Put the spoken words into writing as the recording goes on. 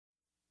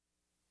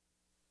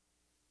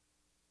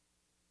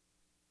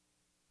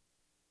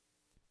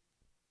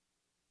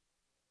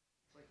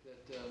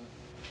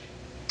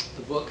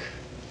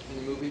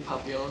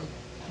Papillon.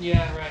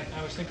 Yeah, right.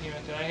 I was thinking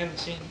about that. I haven't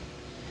seen.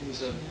 He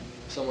was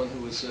someone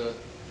who was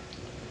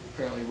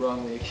apparently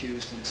wrongly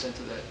accused and sent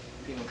to that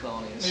penal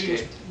colony and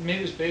escaped. Maybe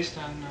it was based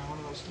on one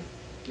of those things.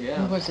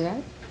 Yeah. Who was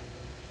that?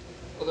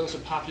 Well, there was a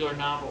popular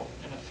novel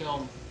and a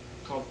film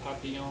called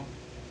Papillon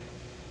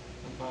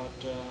about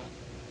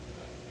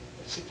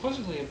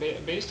supposedly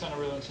based on a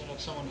real incident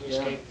of someone who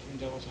escaped from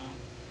Devil's Island.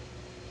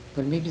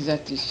 Well, maybe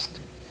that is...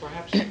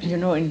 Perhaps. You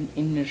know,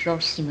 in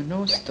Georges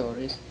Simenon's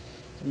stories,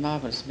 the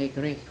marvelous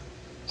Maigret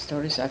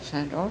stories, I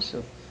found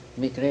also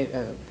Maigret,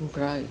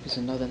 Bougra is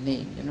another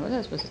name. You know,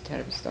 that was a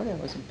terrible story. I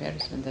was in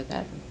Paris when that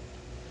happened.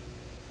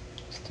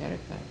 I was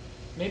terrified.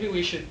 Maybe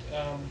we should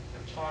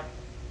talk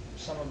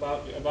some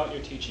about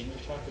your teaching.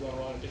 We've talked about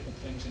a lot of different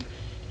things, and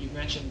you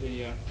mentioned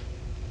the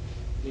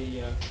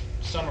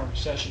summer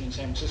session in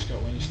San Francisco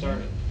when you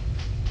started.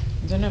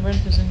 Then I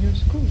went to the new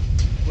school.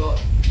 Well,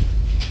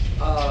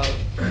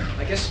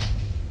 I guess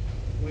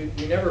we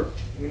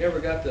never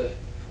got the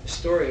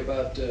story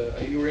about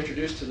you were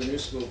introduced to the new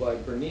school by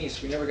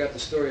Bernice. We never got the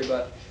story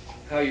about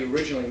how you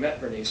originally met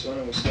Bernice. Why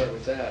don't we start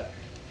with that?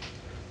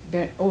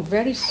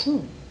 Very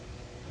soon.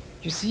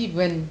 You see,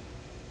 when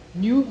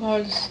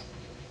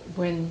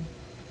when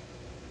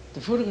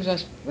the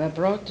photographs were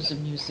brought to the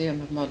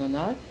Museum of Modern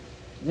Art,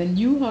 then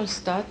Newhall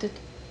started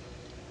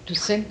to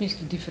send me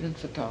to different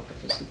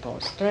photographers, to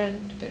Paul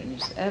Strand,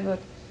 Berenice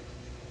Abbott,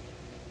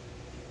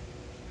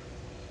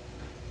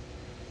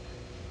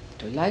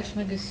 to Life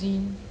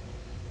magazine,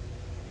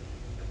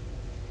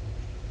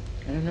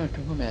 I don't know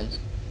to whom else.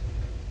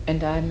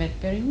 And I met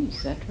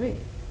Berenice that way,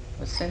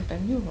 was sent by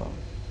Newhall.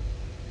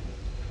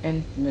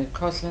 And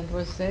Cosland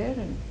was there,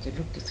 and they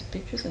looked at the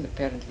pictures, and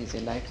apparently they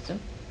liked them.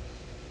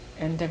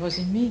 And there was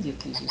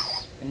immediately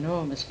this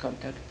enormous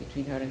contact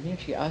between her and me.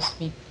 She asked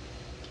me,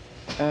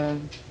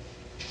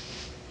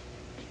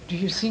 do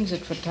you think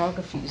that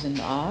photography is an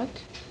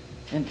art?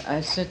 And I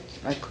said,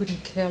 I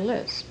couldn't care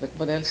less, but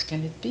what else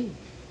can it be?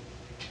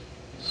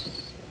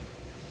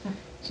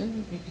 So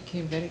we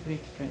became very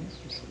great friends,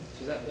 you see.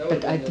 So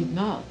but I did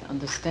not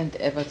understand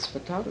Everett's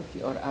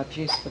photography or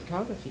Auger's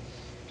photography.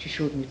 She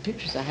showed me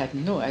pictures. I had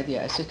no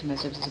idea. I said to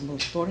myself, this is the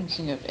most boring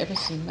thing I've ever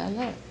seen in my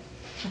life.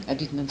 I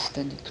didn't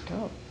understand it at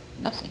all.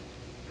 Nothing.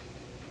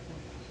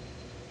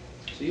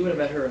 So you would have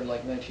met her in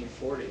like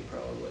 1940,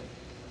 probably.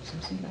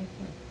 Something like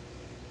that.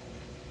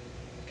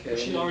 Okay.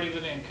 Was she already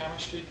living in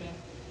Commerce Street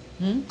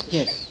then?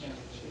 Yes. Yeah,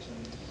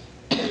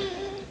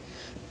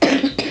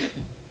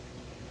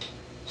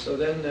 So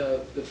then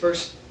your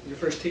first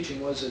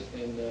teaching was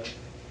in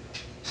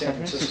San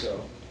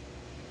Francisco.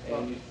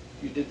 And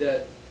you did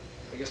that,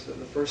 I guess the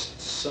first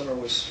summer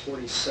was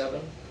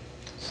 47?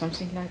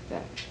 Something like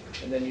that.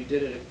 And then you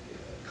did it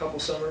a couple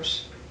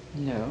summers?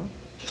 No.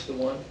 Just the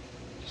one?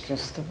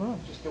 Just the one.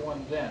 Just the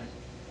one then.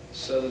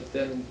 So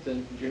then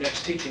your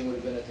next teaching would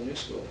have been at the new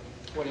school?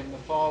 What, in the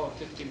fall of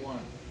 51?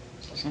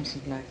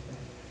 Something like that.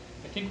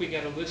 I think we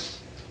got a list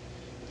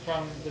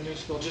from the new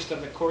school just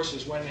of the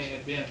courses when they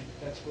had been.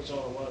 That was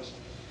all it was.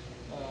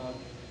 I don't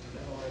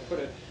know where I put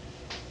it.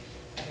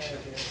 I have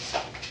it here.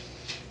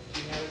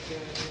 Do you have it here?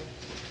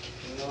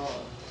 No.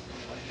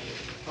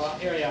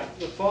 Here, yeah.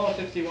 The fall of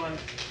 51,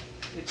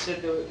 it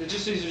said,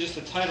 these are just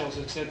the titles.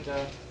 It said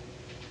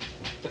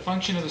the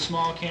function of the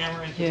small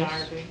camera in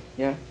photography.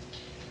 Yeah.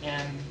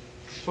 And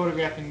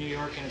photographing New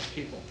York and its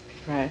people.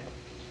 Right.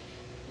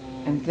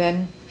 And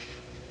then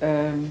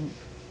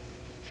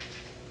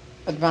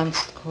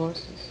advanced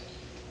courses.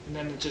 And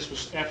then it just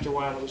was, after a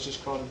while, it was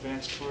just called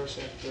advanced course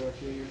after a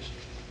few years.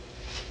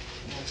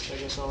 And that's, I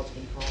guess, all it's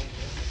been called.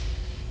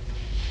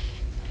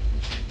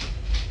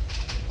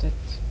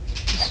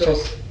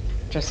 That's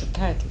just a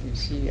title, you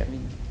see, I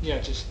mean. Yeah,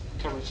 it just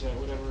covers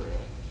whatever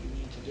you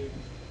need to do.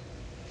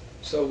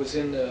 So it was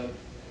in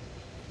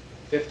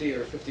 50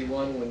 or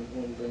 51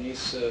 when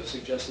Bernice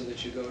suggested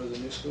that you go to the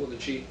new school.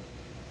 Did she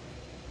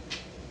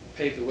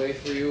pave the way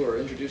for you or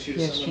introduce you to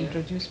someone? Yes, she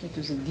introduced me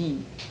to the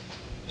dean.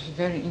 She was a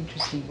very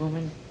interesting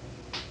woman,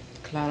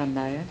 Clara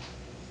Meyer,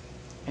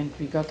 and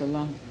we got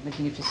along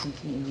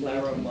magnificently.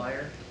 Clara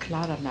Meyer?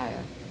 Clara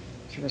Meyer.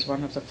 She was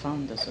one of the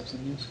founders of the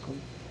new school.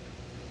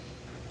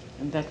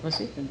 And that was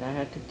it, and I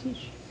had to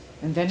teach.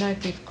 And then I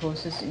gave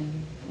courses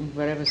in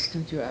wherever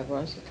studio I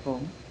was at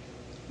home,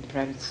 in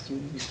private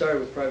students. You started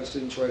with private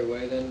students right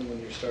away then when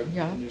you started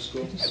the new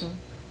school? Yeah, pretty soon.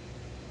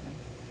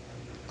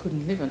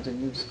 Couldn't live on the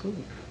new school.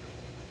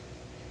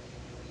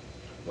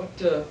 What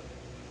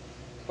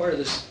part of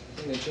this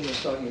thing that Jim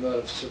was talking about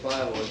of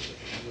survival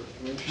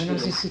we're interested You know, in?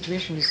 this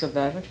situation with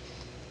survival,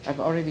 I've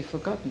already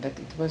forgotten that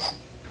it was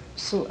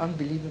so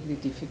unbelievably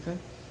difficult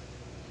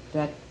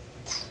that...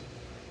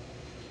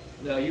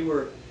 Now you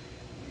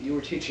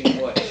were teaching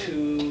what,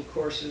 2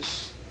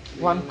 courses?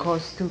 One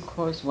course, 2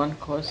 courses, 1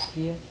 course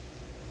here.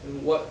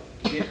 And what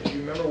do you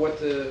remember what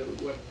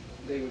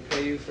they would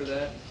pay you for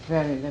that?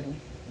 Very little,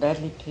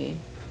 badly paid,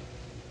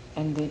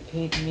 and they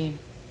paid me.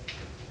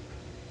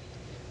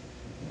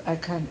 I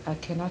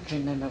cannot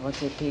remember what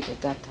they paid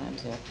at that time.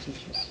 They are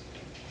teachers,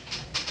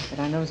 but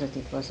I know that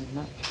it wasn't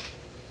much,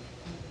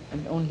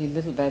 and only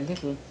little by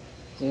little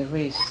they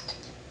raised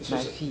This my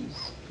was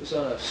fees. It was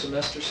on a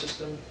semester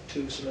system,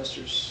 2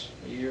 semesters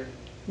a year,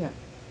 Yeah.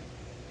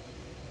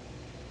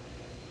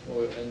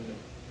 and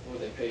what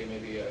would they pay you,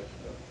 maybe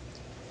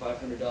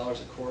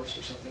 $500 a course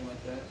or something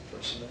like that for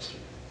a semester?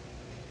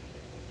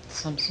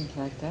 Something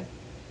like that.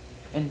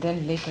 And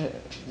then later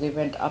they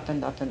went up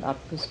and up and up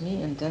with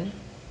me, and then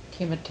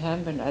came a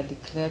time when I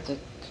declared that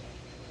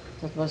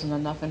that wasn't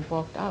enough and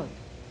walked out.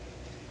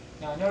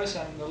 Now, I notice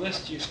on the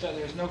list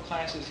there's no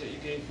classes that you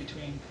gave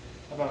between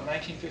about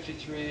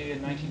 1953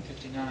 and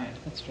 1959.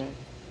 That's right.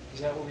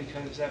 Is that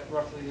is that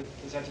roughly,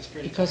 is that this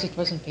period of Because time? it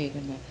wasn't paid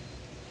enough.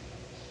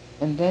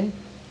 And then,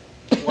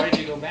 Why did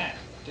you go back?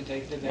 Did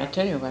they I'll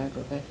tell you why I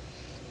go back.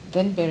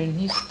 Then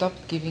Berenice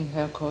stopped giving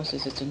her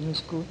courses at the new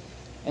school,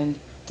 and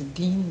the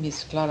dean,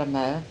 Miss Clara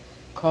Meyer,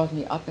 called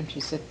me up and she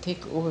said,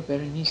 take over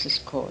Berenice's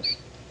course.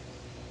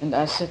 And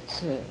I said,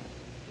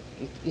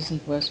 it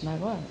isn't worth my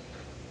while.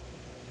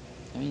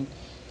 I mean,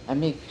 I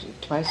make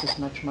twice as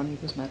much money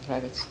with my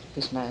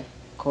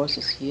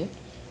courses here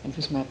and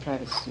with my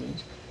private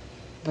students.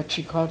 But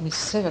she called me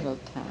several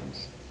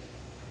times,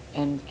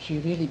 and she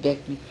really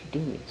begged me to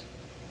do it.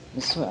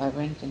 And so I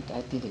went and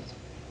I did it,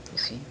 you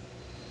see.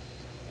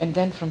 And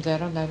then from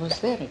there on I was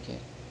there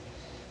again,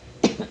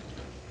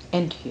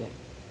 and here.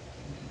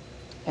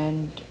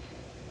 And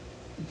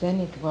then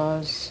it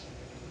was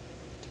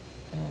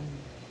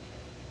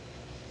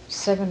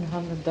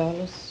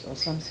 $700 or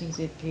something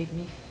they paid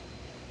me.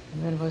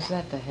 And when was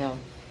that the hell?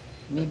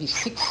 Maybe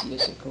 6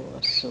 years ago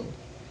or so.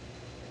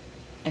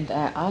 And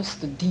I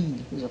asked the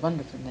dean, who's a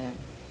wonderful man,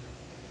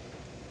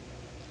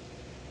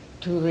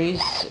 to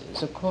raise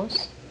the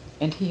course,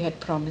 and he had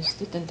promised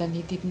it, and then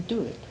he didn't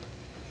do it.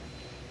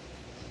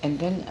 And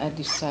then I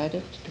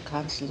decided to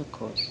cancel the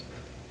course.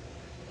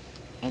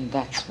 And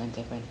that's when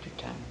they went to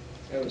town.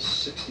 That was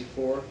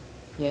 64?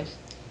 Yes.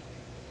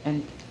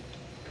 And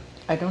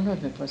I don't know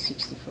if it was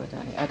 64,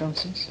 Danny. I don't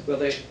think so. Well,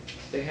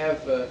 they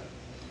have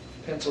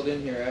penciled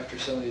in here after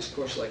some of these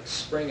courses, like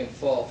spring and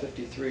fall,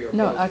 53 or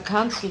No, both I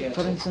canceled, for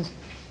canceled. instance,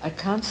 I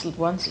canceled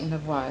once in a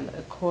while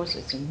a course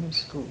at the new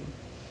school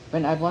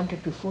when I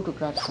wanted to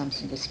photograph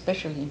something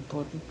especially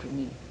important to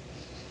me.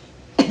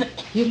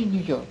 Here in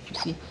New York, you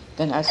see.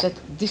 Then I said,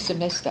 this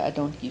semester I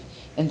don't give.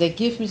 And they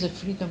gave me the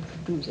freedom to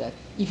do that,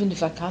 even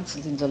if I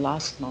canceled in the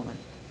last moment.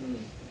 Hmm.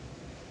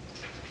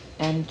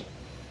 And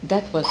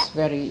that was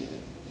very,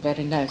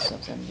 very nice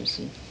of them, you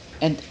see.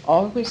 And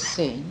always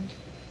saying,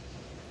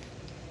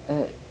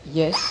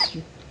 yes,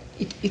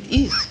 it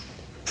is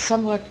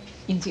somewhat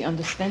in the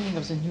understanding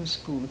of the new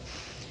school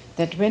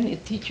that when a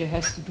teacher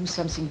has to do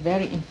something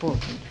very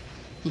important,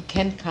 he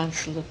can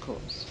cancel the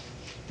course.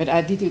 But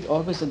I did it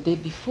always the day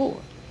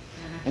before.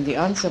 And the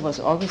answer was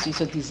always,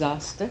 it's a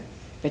disaster,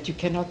 but you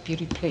cannot be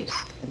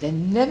replaced. And they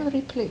never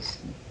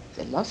replaced me.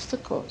 They lost the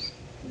course.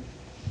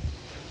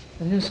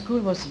 The new school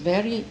was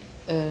very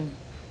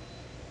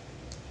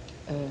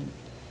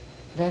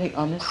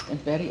honest and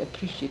very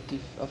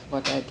appreciative of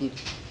what I did.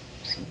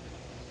 See?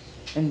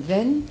 And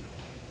then,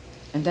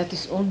 and that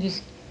is only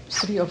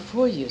 3 or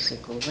 4 years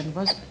ago,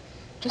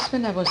 just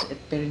when I was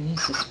at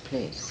Berenice's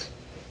place,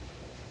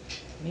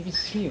 maybe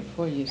 3 or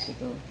 4 years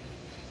ago,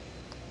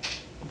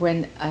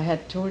 when I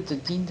had told the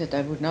dean that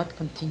I would not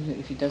continue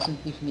if he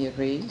doesn't give me a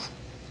raise,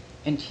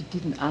 and he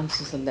didn't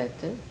answer the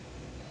letter,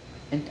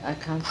 and I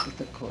cancelled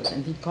the course.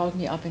 And he called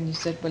me up and he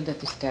said, well,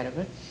 that is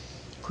terrible.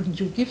 Couldn't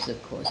you give the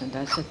course? And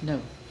I said,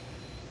 no.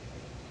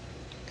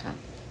 Can't.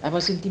 I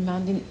was in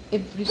demand in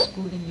every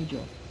school in New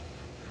York.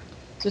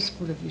 The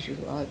School of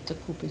Visual Art, the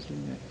Cooper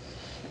Union.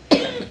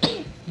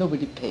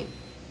 Nobody paid.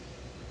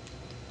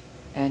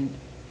 And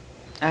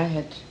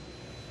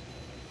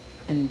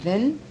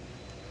then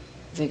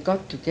they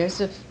got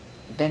together,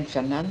 Ben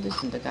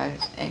Fernandez and the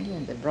guys Engel,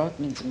 and they brought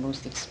me in the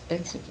most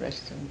expensive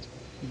restaurant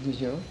in New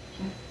York.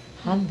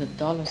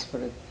 $100 for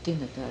a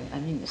dinner. I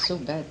mean, it's so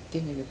bad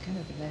dinner you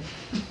cannot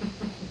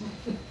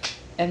imagine.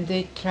 And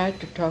they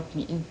tried to talk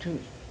me into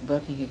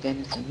working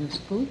again at the new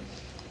school,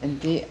 and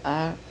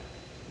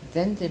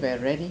then they were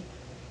ready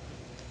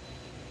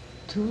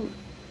to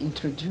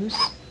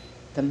introduce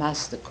the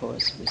master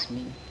course with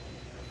me.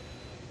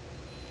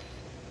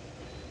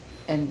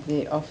 And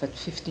they offered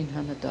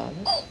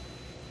 $1,500,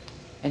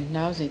 and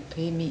now they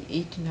pay me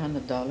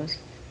 $1,800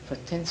 for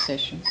 10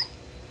 sessions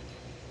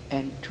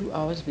and 2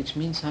 hours, which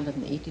means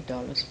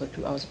 $180 for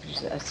 2 hours, which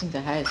is, I think,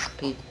 the highest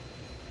paid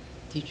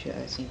teacher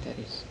I think there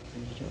is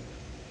in New York.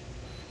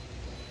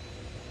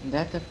 And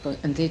that, of course,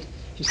 and they,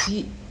 you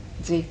see,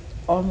 they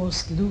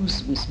almost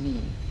lose with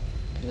me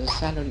because the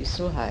salary is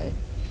so high.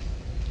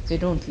 They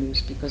don't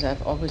lose because I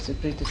have always the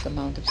greatest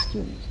amount of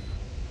students.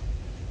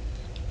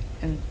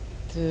 And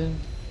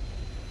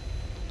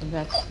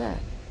that's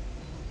that.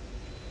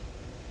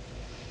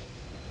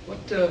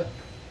 What, in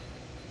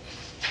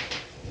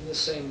the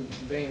same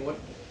vein,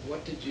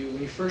 what did you,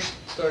 when you first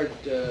started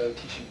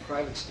teaching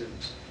private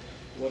students,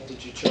 what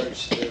did you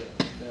charge them?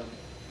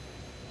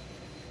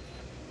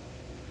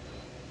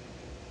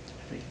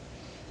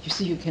 You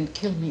see, you can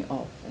kill me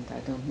off, and I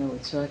don't know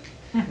it, so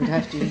I would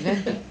have to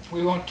invent it.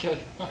 We won't kill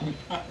you.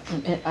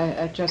 And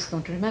I just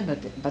don't remember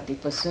it, but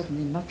it was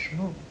certainly much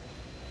more.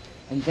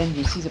 And then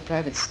you see the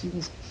private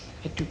students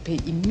had to pay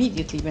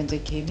immediately when they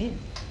came in.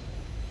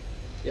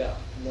 Yeah,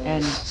 and then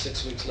And-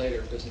 6 weeks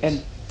later, business.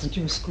 And the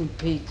new school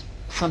paid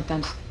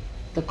sometimes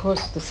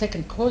the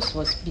second course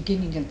was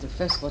beginning and the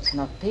first was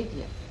not paid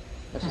yet.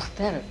 That was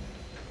terrible.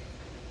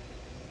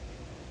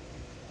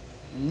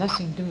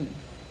 Nothing doing.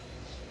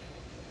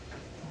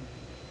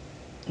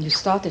 You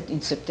started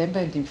in September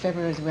and in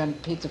February they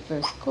weren't paid the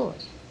first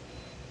course.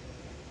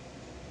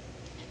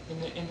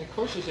 In the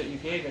courses that you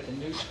gave at the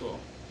new school,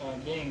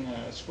 being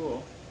a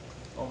school,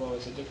 although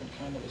it's a different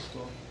kind of a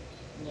school,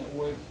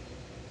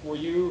 were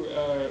you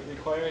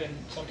required in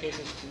some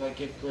cases to like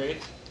give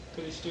grades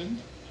to these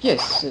students?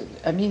 Yes,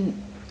 I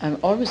mean, I'm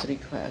always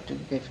required to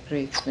give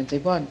grades when they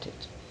want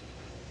it.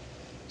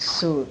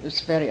 So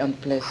it's very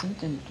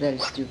unpleasant and very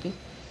stupid.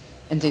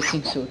 And they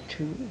think so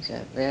too.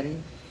 They're very...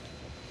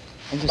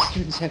 And the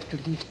students have to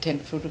leave 10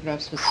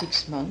 photographs for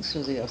 6 months,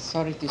 so the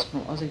authorities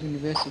from other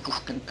universities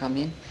can come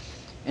in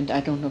and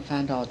I don't know,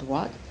 find out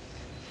what.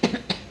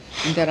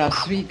 And there are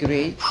 3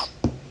 grades,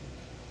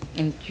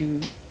 and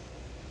you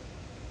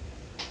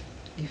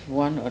give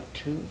 1 or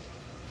 2,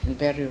 and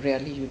very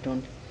rarely you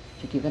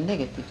give a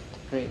negative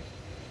grade.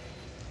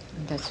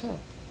 And that's all.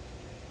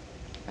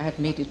 I have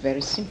made it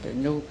very simple.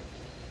 No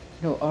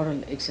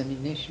oral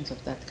examinations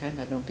of that kind.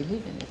 I don't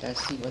believe in it. I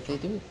see what they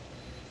do.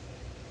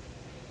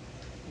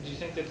 Do you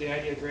think that the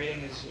idea of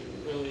grading is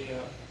really...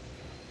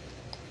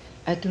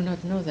 I do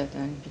not know that,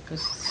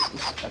 because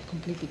it's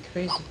completely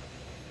crazy.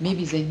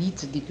 Maybe they need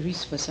the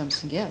degrees for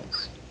something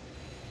else.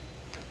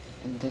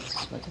 And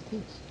that's what it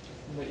is.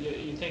 But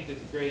you think that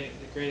the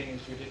grading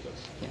is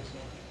ridiculous? Yeah. There's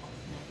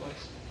no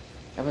place.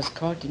 I was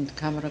called in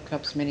camera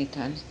clubs many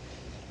times,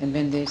 and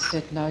when they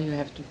said, now you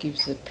have to give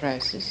the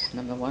prices,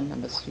 number 1,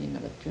 number 3,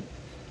 number 2,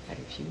 I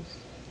refused.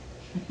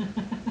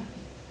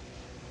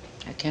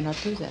 I cannot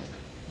do that.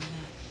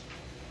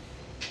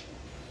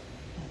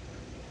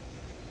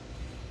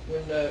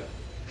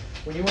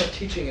 When you went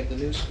teaching at the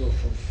new school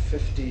from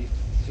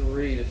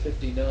 53 to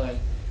 59,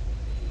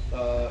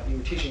 you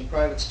were teaching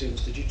private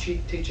students. Did you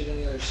teach at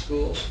any other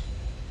schools?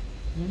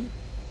 Hmm?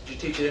 Did you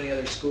teach at any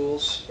other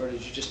schools, or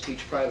did you just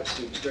teach private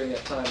students during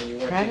that time when you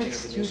weren't teaching at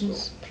the new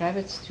school?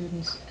 Private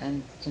students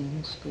and the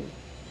new school.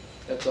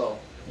 That's all.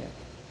 Yeah.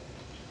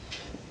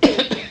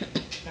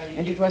 Now,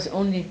 And it was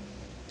only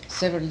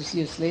several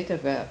years later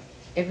where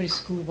every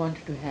school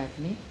wanted to have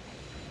me,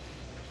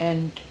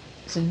 and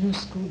the new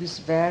school is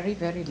very,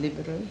 very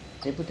liberal.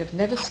 They would have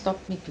never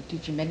stopped me to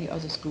teach in many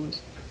other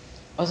schools.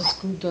 Other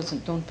schools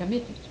don't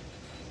permit it.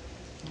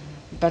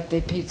 But they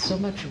paid so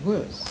much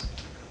worse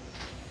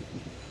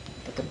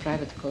that the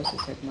private courses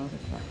had no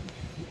requirement.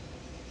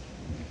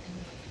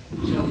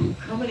 So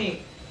how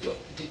many,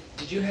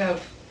 did you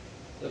have,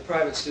 the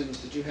private students,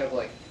 did you have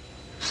like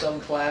some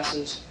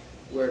classes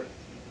where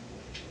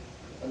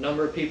a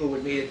number of people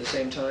would meet at the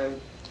same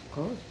time? Of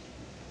course,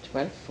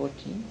 12,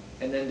 14.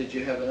 And then did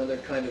you have another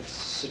kind of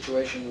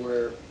situation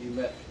where you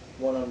met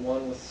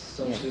one-on-one with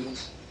some Yes.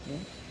 students? Yeah.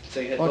 So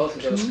you had Or both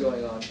of those 2,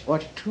 going on. Or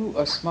 2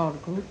 or small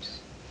groups.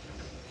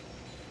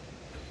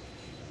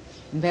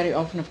 And very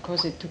often, of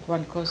course, they took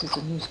one course at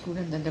the new school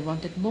and then they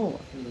wanted more.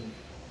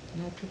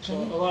 Not to So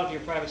a lot of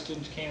your private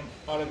students came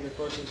out of your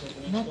courses at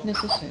the new Not school?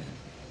 necessarily.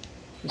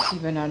 You see,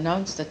 when I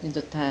announced that in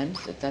the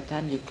Times, at that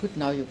time you could,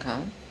 now you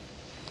can't,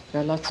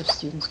 there are lots of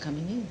students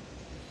coming in.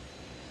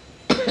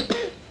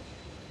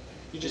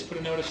 You just put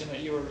a notice in that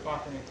you were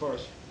offering a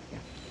course.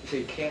 So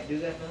you can't do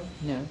that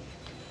now? No.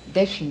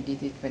 Deschamps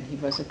did it when he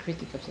was a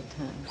critic of the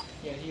Times.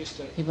 Yeah, he used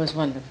to... He was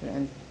wonderful,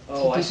 and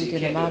Oh, he I did see. it You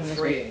in a can't do it marvelous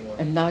free way. anymore.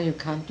 And now you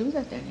can't do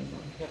that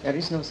anymore. Yeah. There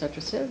is no such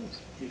a service.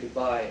 You could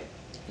buy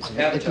It would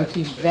advertising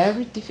be space.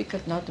 very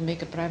difficult now to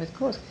make a private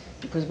course,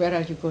 because where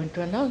are you going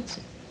to announce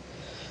it?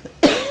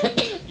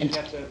 You'd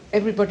have to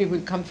Everybody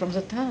will come from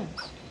the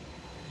Times.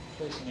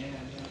 place an ad,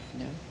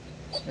 yeah. No,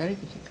 it's very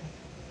difficult.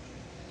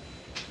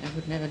 I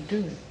would never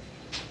do it.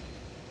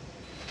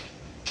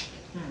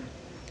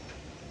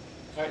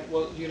 All right,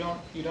 well, you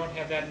don't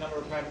have that number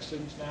of private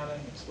students now then?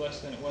 It's less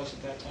than it was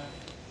at that time?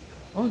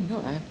 Oh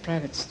no, I have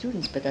private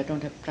students, but I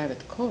don't have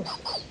private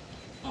courses.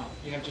 Oh,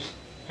 you have just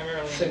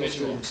primarily Single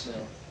individual.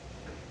 students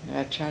now.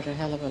 I charge a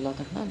hell of a lot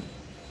of money.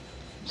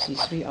 You see,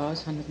 3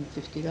 hours,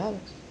 $150.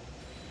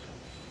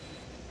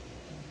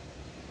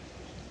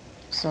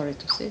 Sorry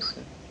to say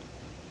so,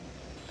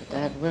 but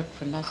I have worked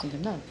for nothing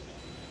enough,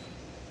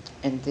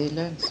 and they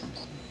learn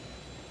something.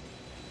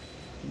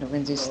 You know,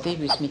 when they stay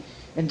with me,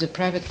 and the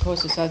private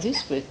courses are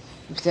this way,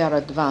 if they are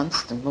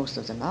advanced, and most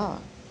of them are,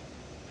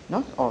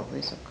 not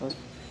always, of course,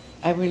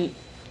 I will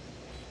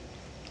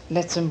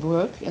let them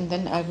work, and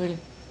then I will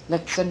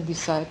let them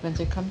decide when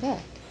they come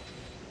back.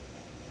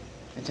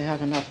 If they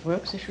have enough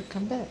work, they should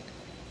come back.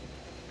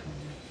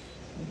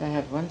 And I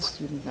have one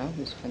student now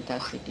who's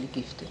fantastically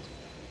gifted.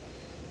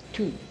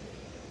 2.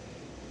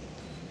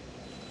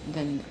 And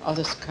then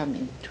others come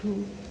in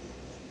 2,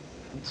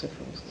 and so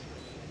forth.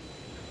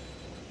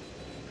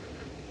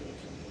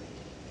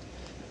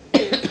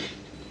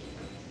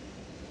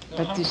 Now,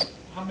 But this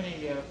how many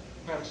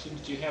private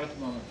students do you have at the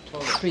moment,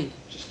 total? 3,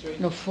 Just 3?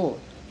 no 4.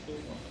 3?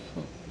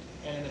 Four.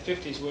 And in the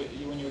 50s,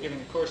 when you were giving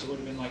the course, it would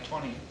have been like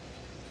 20.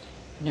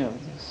 No,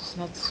 this is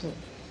not so.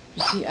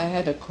 You see, I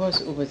had a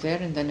course over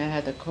there, and then I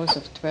had a course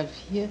of 12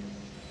 here,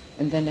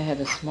 and then I had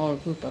a small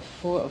group of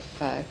 4 or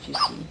 5, you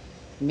see.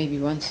 Maybe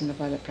once in a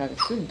while a private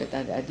student, but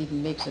I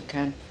didn't make the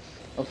kind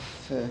of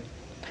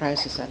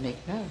prices I make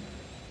now.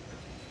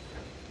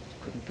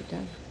 It couldn't be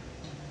done.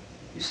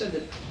 You said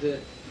that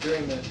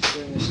during this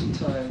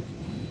time,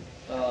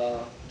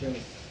 during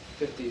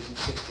the 50s and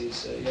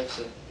 60s,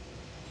 Yetsa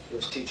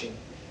was teaching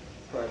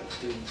private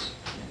students,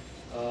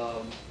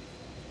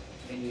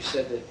 and you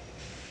said that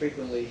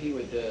frequently he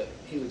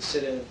would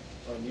sit in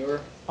on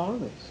your.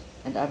 Always.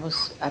 And I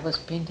was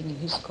painting in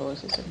his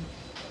courses, and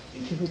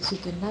he would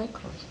sit in my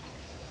course.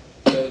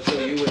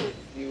 So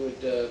you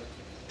would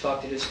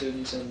talk to his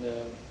students and.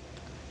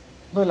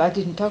 Well, I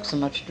didn't talk so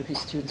much to his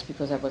students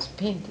because I was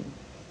painting,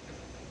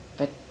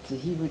 but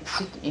he would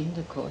sit in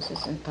the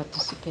courses and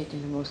participate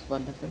in the most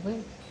wonderful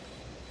way,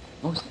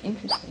 most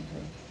interesting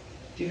way.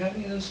 Do you have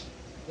any of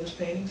those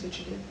paintings that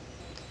you did?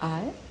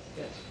 I?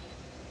 Yes.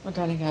 Well,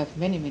 darling, I have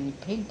many, many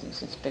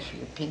paintings,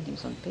 especially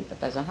paintings on paper,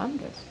 by the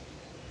hundreds.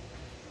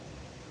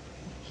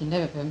 He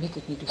never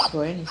permitted me to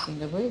throw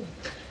anything away.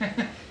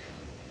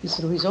 He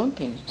threw his own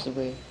paintings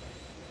away.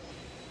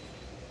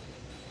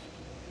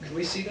 Can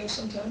we see those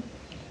sometime?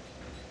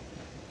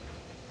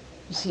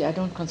 You see, I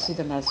don't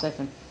consider myself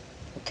a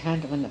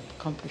kind of an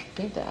accomplished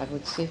painter. I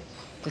would say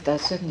that I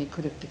certainly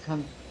could have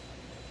become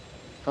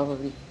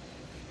probably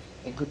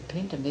a good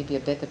painter, maybe a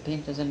better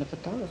painter than a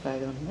photographer, I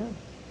don't know.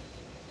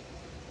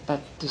 But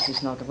this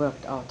is not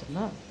worked out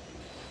enough.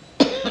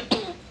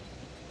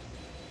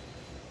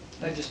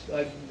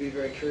 I'd be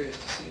very curious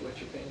to see what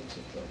your paintings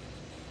look like.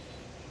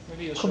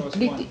 Maybe you'll show us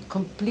one.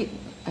 Completely.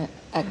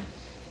 I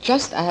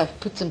have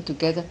put them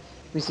together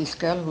with this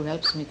girl who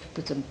helps me to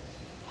put them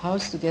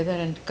house together,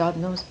 and God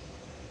knows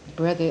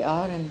where they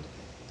are, and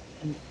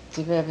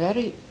they were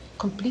very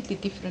completely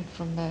different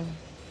from my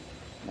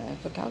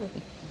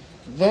photography.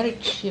 Very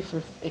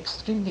cheerful,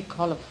 extremely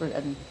colorful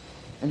and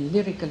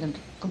lyrical, and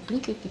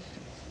completely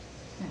different.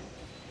 Yeah.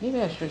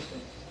 Maybe I should.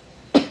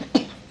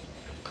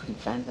 Couldn't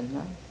find them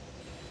now.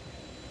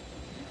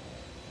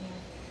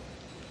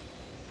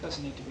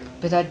 Doesn't need to be.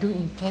 But I do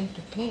intend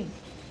to paint.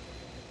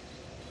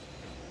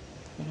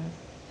 You know.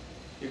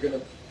 You're going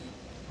to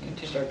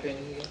Continue. start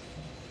painting again?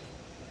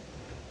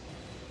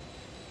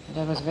 And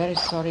I was very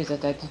sorry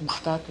that I didn't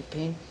start to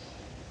paint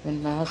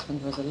when my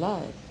husband was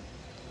alive,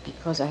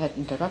 because I had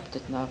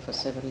interrupted now for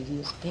several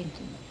years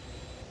painting.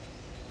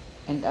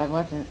 And I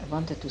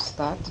wanted to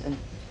start, and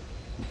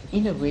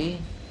in a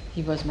way,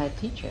 he was my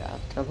teacher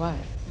after a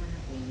while.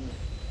 Mm-hmm.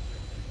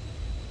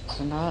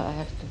 So now I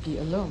have to be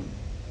alone.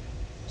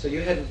 So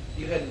you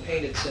hadn't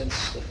painted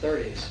since the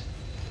 30s?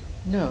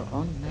 No,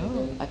 oh no,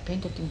 Mhm. I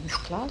painted in his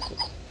classes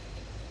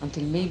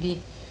until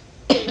maybe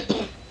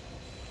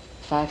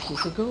 5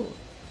 years ago,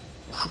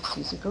 6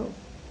 years ago.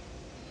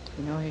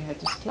 You know, he had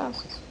his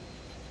classes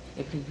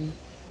every week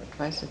or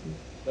twice a week.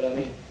 But I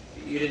mean,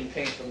 you didn't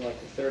paint from like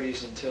the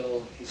 30s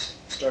until he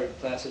started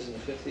classes in the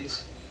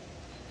 50s?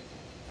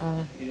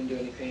 You didn't do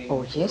any painting?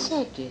 Oh in the yes, 40s?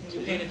 I did.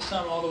 You painted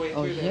some all the way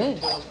Oh, through there yes.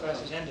 until his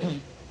classes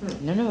ended.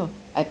 No,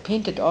 I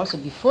painted also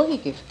before he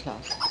gave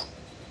classes.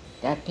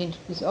 I painted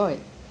with oil,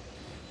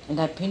 and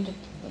I painted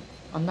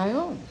on my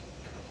own.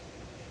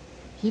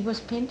 He was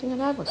painting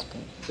and I was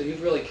painting. So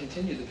you've really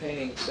continued the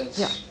painting since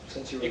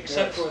you were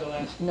Except for parents. the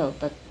last. No,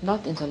 but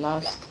not in the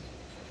last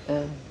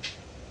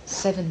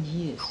 7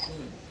 years.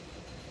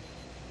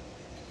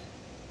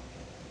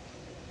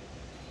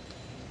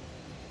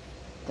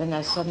 Then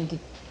I suddenly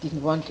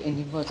didn't want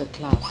any more the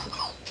classes.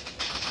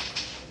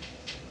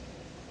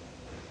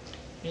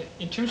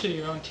 In terms of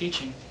your own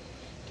teaching,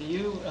 do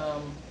you,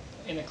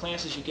 in the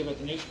classes you give at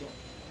the New School,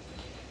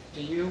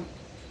 do you,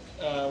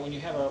 when you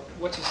have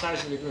what's the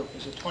size of the group?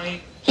 Is it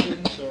 20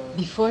 students or?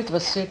 Before it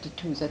was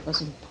 32, that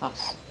was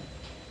impossible.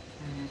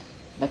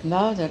 But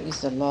now there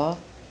is a law,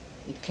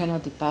 it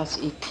cannot be past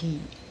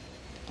 18,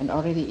 and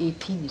already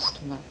 18 is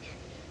too much.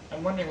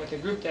 I'm wondering, with a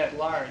group that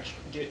large,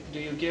 do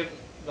you give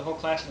the whole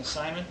class an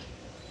assignment?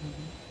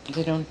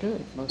 They don't do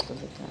it most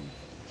of the time.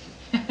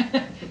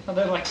 Well,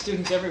 they're like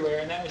students everywhere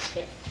in that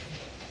respect.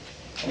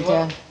 And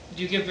And,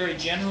 do you give very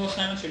general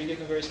assignments, or do you give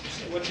them very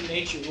specific? What's the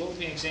nature? What would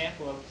be an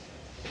example of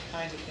the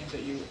kinds of things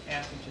that you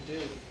ask them to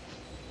do?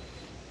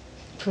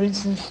 For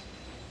instance,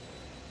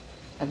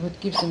 I would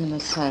give them an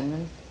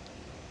assignment.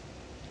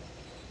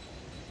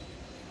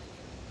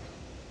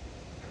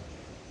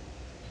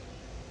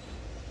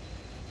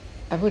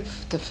 I would,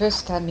 the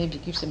first time, maybe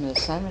give them an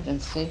assignment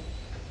and say,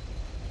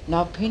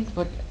 now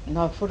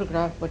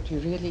photograph what you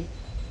really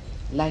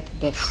like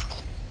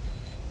best.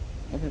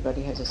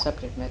 Everybody has a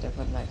subject matter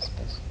one likes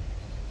best.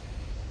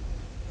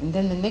 And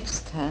then the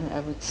next time I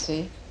would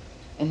say,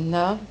 and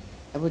now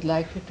I would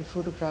like you to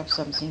photograph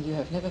something you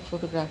have never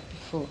photographed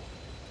before.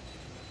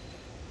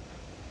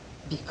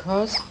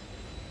 Because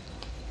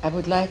I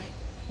would like,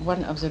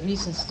 one of the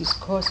reasons this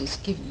course is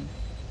given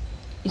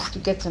is to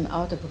get them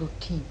out of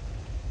routine.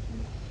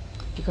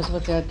 Because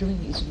what they are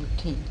doing is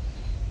routine.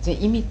 They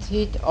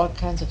imitate all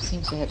kinds of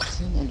things they have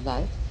seen in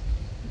life,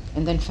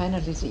 and then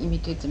finally they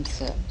imitate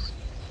themselves.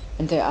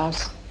 And they are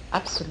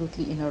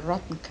absolutely in a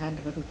rotten kind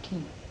of a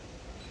routine.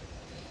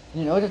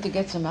 And in order to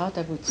get them out,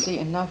 I would say,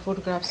 and now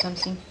photograph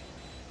something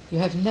you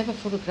have never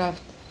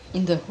photographed,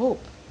 in the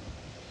hope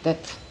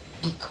that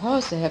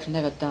because they have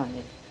never done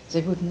it,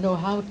 they would know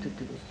how to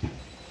do it.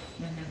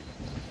 Mm-hmm.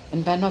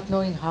 And by not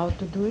knowing how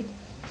to do it,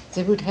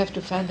 they would have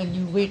to find a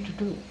new way to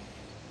do it.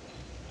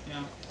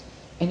 Yeah.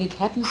 And it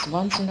happens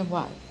once in a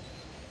while.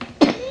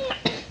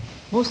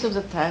 Most of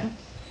the time,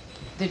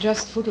 they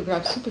just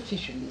photograph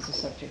superficially the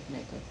subject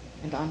matter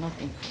and are not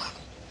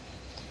interested.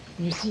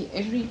 And you see,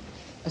 every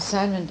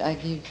assignment I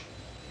give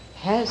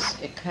has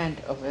a kind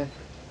of a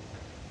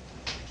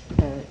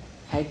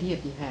idea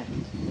behind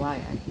it, why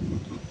I do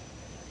it.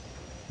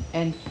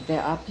 And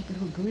there are people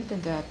who do it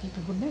and there are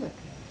people who never do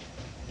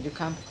it. You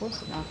can't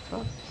force it after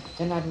all.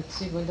 Then I would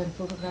say, well, then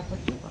photograph what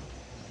you want.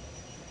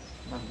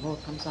 But more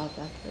comes out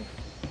that way.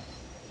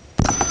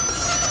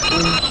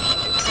 And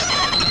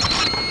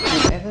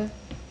whenever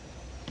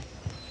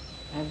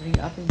I bring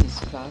up in these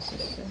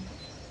classes,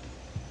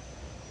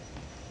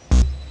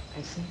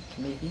 I think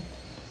maybe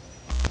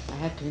I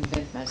had to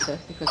invent myself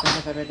because I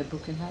never read a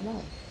book in my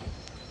life.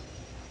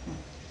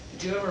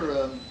 Did you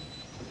ever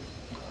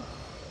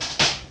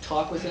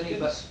talk with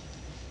anybody?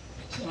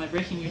 Am I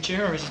breaking your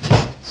chair, or is it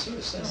just... Sort of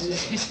It's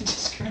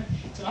sense.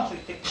 it's an awfully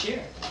thick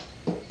chair.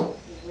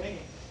 It's breaking.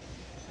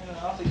 I don't know,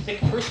 an awfully thick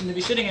person to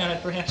be sitting on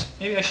it, perhaps.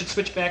 Maybe I should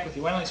switch back with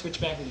you. Why don't I switch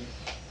back with you?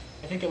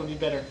 I think that would be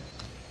better.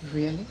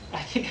 Really?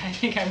 I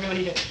think I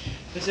really...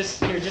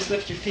 Just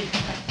lift your feet.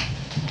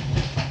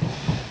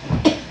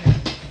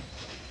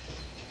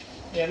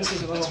 Yeah, this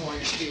is a little more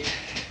your speed.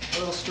 A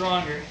little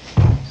stronger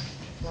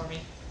for me.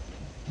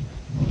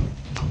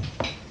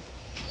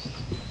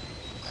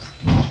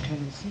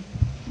 Can you see?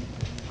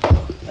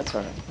 That's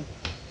all right.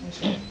 I'm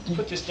just going to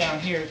put this down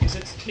here because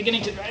it's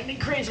beginning to drive me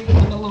crazy with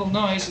the little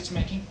noise it's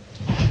making.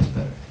 That's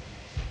better.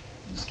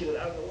 Just get it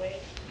out of the way.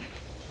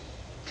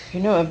 You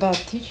know, about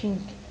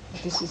teaching,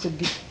 this is a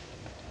bit...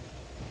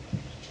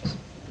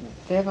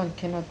 There one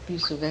cannot be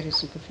so very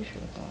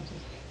superficial about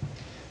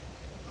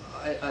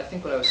it. I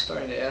think what I was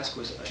starting to ask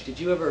was, did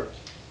you ever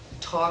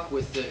talk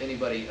with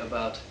anybody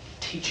about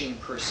teaching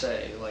per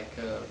se, like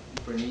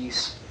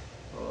Bernice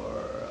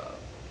or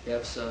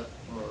Evsa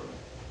or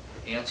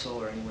Ansel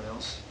or anyone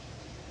else?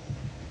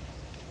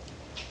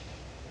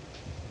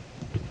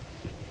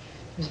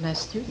 With my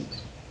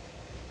students.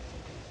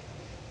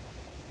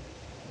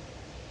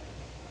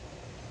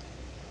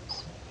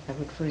 I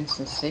would, for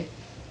instance, say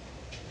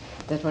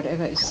that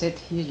whatever is said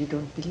here you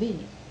don't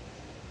believe.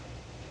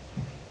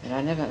 And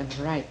I never am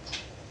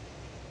right.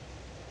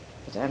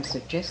 But I'm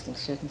suggesting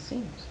certain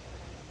things.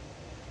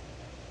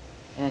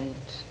 And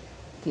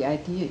the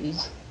idea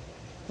is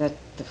that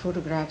the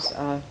photographs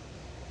are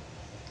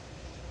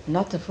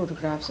not the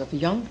photographs of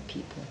young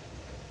people,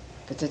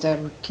 but that are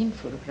routine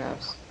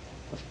photographs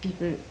of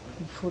people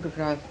who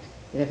photographed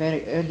at a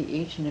very early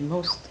age in the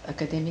most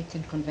academic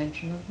and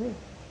conventional way.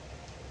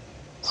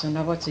 So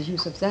now what's the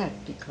use of that?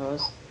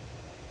 Because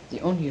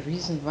the only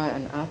reason why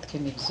an art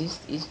can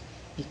exist is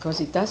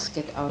because it does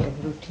get out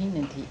of routine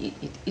and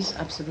it is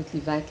absolutely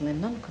vital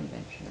and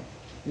non-conventional.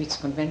 If it's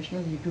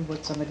conventional, you do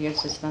what somebody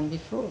else has done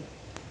before.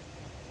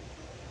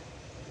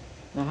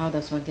 Now how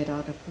does one get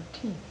out of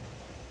routine?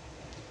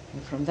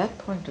 And from that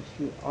point of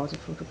view, all the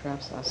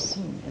photographs are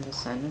seen and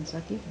assignments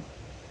are given.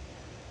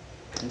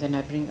 And then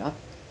I bring up,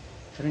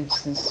 for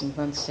instance, in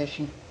one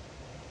session,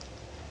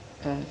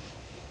 the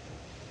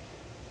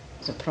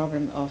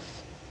problem of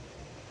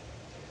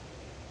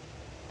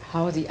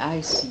how the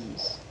eye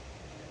sees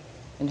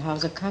and how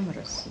the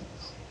camera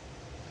sees,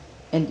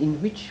 and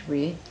in which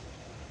way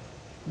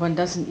one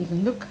doesn't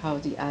even look how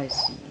the eye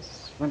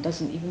sees. One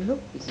doesn't even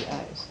look with the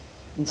eyes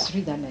in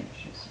 3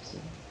 dimensions, you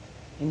see.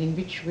 And in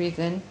which way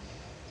then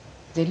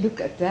they look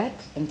at that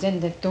and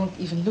then they don't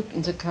even look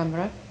in the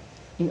camera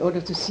in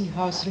order to see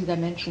how 3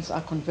 dimensions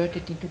are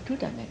converted into 2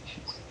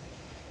 dimensions.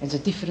 And the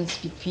difference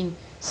between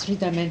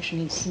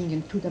 3-dimensional seeing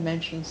and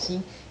 2-dimensional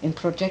seeing and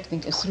projecting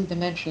a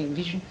 3-dimensional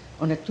vision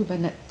on a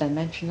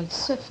 2-dimensional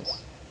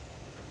surface,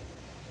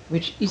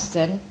 which is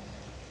then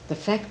the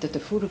fact that the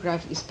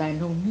photograph is by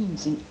no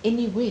means in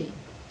any way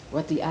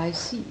what the eye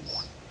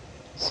sees.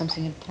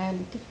 Something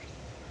entirely different,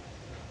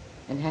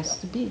 and has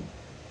to be.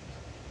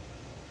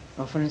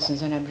 Or for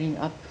instance, when I bring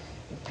up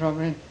the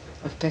problem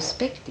of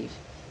perspective,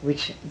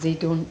 which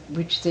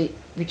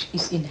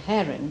is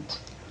inherent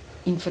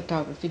in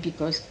photography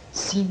because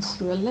seen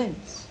through a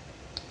lens.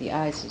 The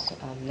eyes is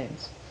a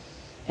lens.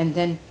 And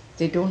then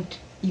they don't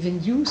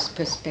even use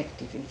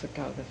perspective in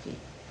photography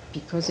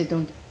because they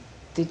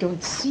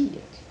don't see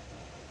it.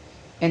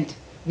 And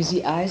with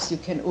the eyes you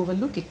can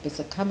overlook it, but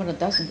the camera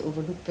doesn't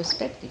overlook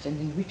perspective, and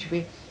in which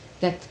way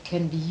that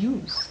can be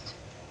used.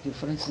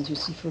 For instance, you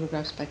see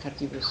photographs by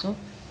Cartier-Bresson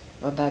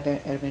or by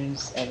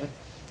Berenice Evert,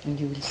 and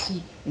you will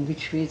see in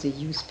which way they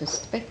use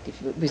perspective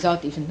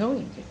without even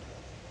knowing it.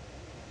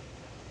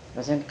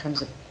 But then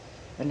comes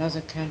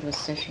another kind of a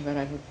session where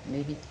I would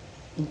maybe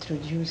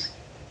introduce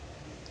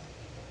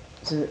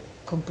the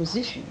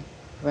composition,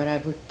 where I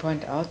would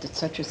point out that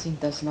such a thing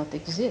does not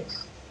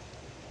exist,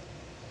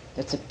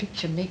 that the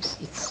picture makes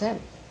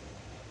itself,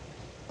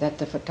 that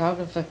the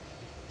photographer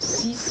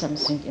sees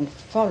something and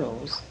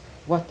follows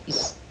what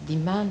is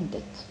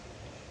demanded.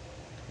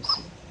 You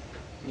see?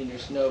 I mean,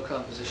 there's no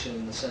composition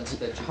in the sense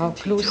that you How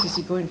can close teach is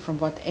he going, from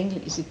what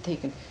angle is it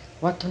taken,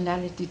 what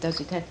tonality does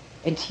it have,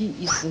 and he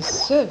is the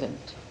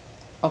servant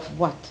of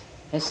what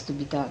has to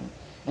be done,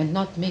 and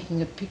not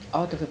making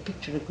out of a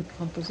picture a good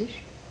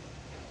composition.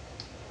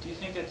 Do you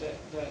think that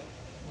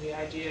the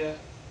idea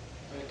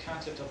or the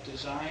concept of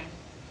design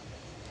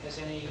has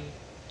any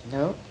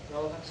No,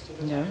 relevance to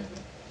the No.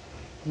 photography?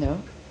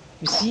 no.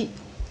 You see,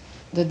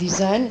 the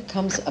design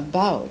comes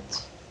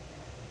about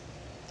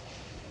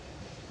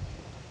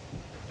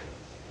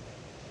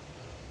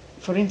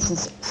for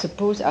instance,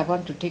 suppose I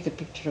want to take a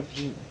picture of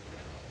you.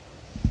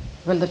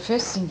 Well, the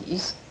first thing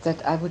is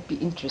that I would be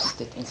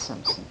interested in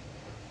something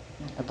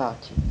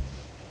about you.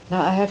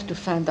 Now I have to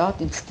find out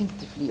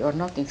instinctively or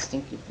not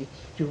instinctively.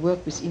 You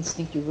work with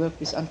instinct, you work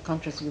with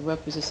unconscious, you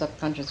work with the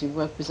subconscious, you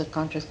work with the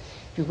conscious,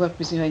 you work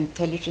with your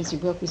intelligence, you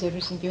work with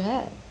everything you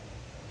have.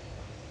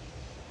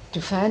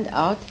 To find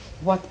out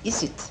what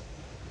is it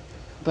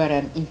where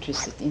I'm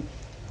interested in,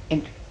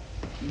 and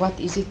what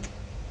is it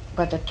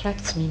what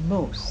attracts me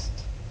most.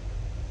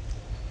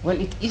 Well,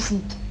 it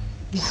isn't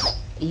this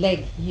leg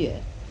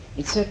here.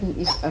 It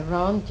certainly is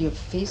around your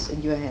face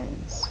and your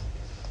hands.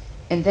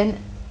 And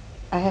then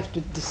I have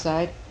to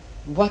decide,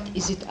 what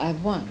is it I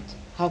want?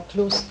 How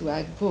close do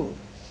I go?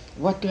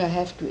 What do I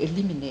have to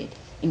eliminate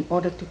in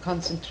order to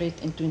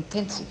concentrate and to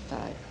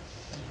intensify?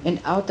 And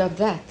out of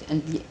that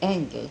and the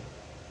angle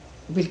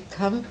will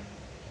come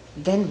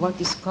then what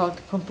is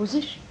called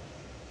composition.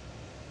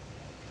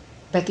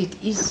 But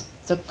it is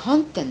the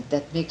content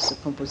that makes the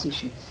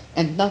composition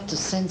and not the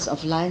sense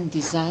of line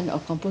design or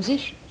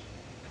composition.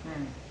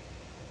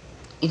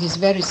 It is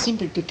very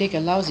simple to take a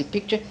lousy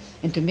picture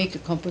and to make a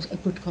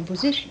good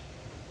composition.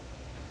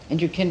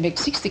 And you can make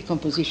 60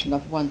 compositions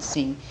of one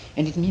thing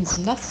and it means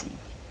nothing.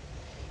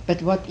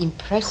 But what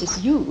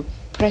impresses you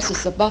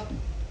presses a button.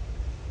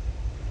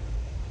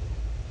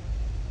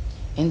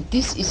 And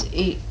this is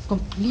a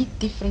complete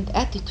different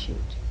attitude.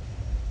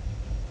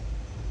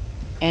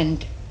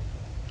 And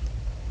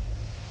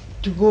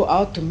to go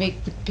out to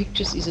make good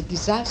pictures is a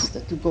disaster.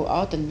 To go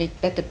out and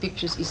make better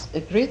pictures is a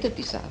greater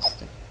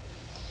disaster.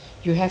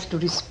 You have to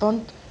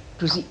respond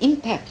to the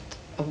impact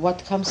of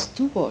what comes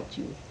toward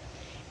you.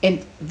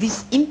 And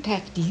this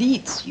impact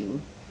leads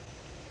you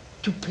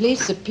to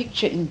place the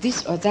picture in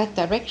this or that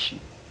direction.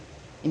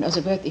 In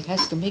other words, it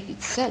has to make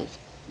itself.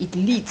 It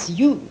leads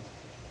you.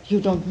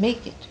 You don't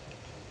make it.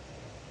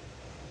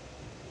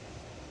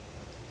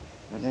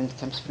 Well, then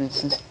comes, for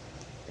instance,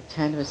 a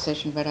kind of a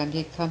session where I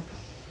may come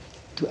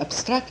to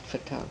abstract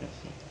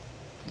photography.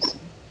 You see?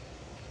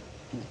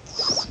 And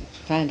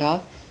find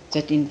out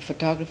that in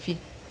photography,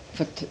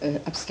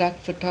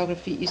 abstract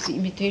photography is the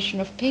imitation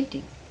of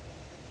painting.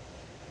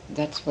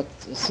 That's what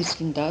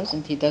Siskin does,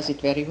 and he does it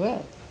very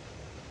well.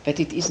 But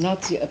it is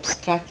not the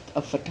abstract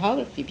of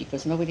photography,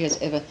 because nobody has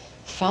ever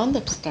found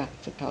abstract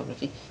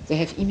photography. They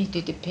have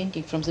imitated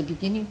painting from the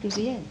beginning to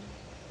the end.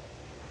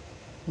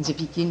 In the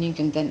beginning,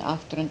 and then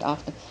after, and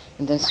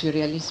then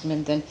Surrealism,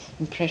 and then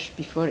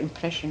before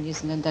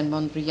Impressionism, and then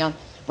Mondrian.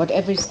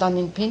 Whatever is done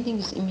in painting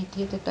is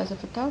imitated by the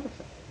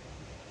photographer.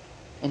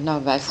 And now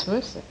vice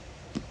versa.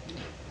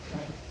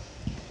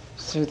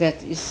 So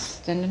that is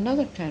then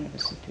another kind of a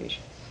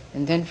situation.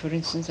 And then, for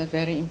instance, a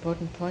very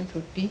important point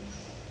would be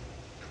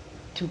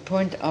to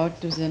point out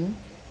to them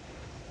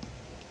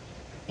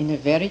in a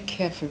very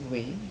careful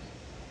way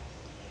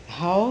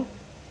how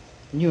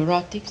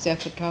neurotic their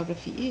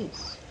photography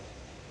is.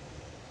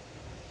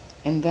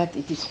 And that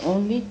it is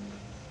only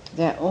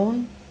their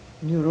own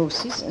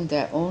neurosis and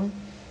their own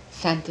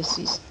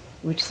fantasies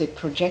which they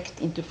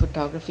project into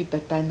photography,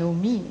 but by no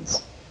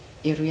means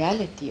a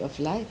reality of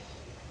life,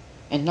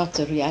 and not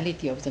the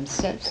reality of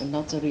themselves, and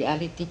not the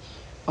reality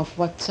of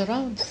what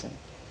surrounds them.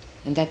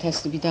 And that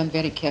has to be done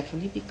very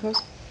carefully,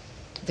 because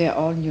they are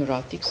all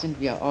neurotics, and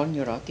we are all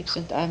neurotics,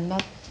 and I'm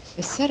not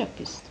a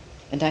therapist.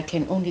 And I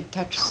can only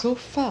touch so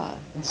far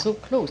and so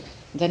close.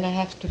 Then I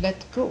have to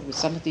let go. If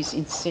somebody is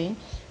insane,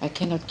 I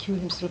cannot cure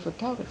him through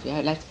photography.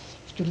 I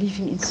have to leave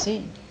him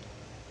insane.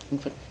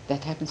 And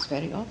that happens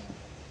very often.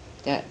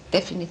 They are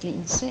definitely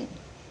insane.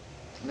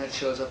 And that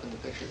shows up in the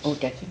pictures. Oh,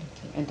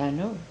 definitely. And I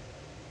know.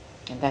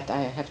 And that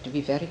I have to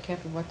be very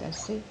careful what I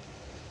say.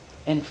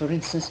 And for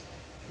instance,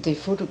 they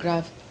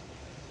photograph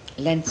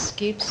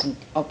landscapes and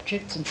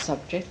objects and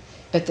subjects,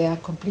 but they are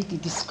completely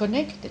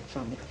disconnected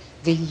from it.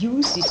 They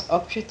use this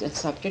object and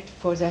subject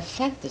for their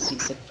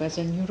fantasies and for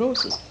their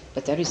neurosis,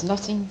 but there is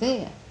nothing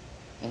there.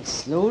 And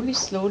slowly,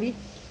 slowly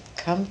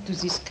come to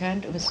this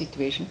kind of a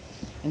situation.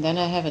 And then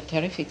I have a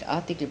terrific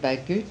article by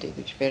Goethe,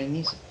 which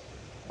Berenice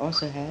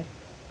also had,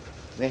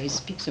 where he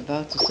speaks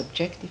about the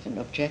subjective and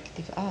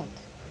objective art.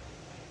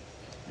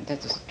 And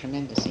that is a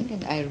tremendous thing,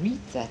 and I read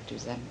that to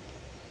them.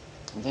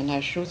 And then I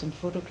show them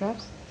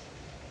photographs,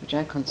 which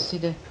I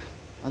consider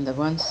on the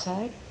one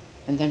side,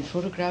 and then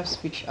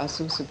photographs which are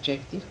so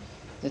subjective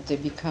that they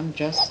become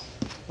just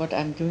what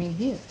I'm doing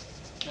here.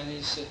 And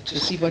these You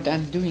see, what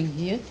I'm doing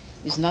here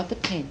is not a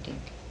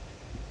painting.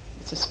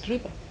 It's a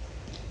scribble.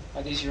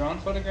 Are these your own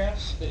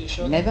photographs that you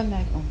showed? Never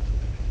my own.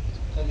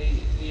 Are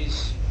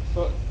these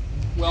well-known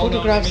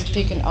Photographs images?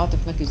 taken out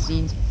of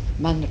magazines,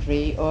 Man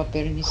Ray or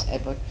Berenice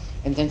Abbott,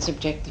 and then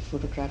subjective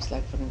photographs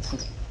like, for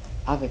instance,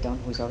 Avedon,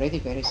 who is already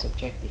very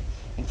subjective,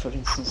 and for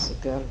instance, a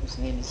girl whose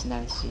name is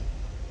Nancy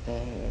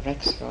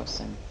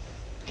Rexroth,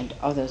 and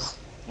others,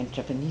 and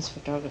Japanese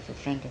photographer,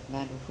 friend of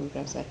mine, who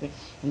photographs that way.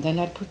 And then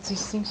I put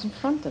these things in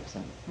front of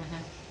them.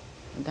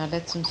 Mm-hmm. And I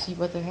let them see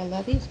what the hell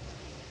that is.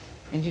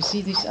 And you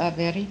see, these are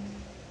very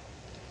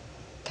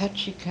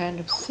touchy kind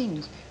of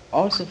things.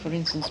 Also, for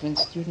instance, when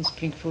students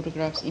bring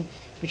photographs in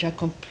which are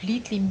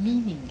completely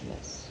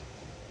meaningless,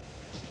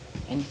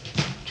 and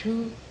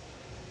to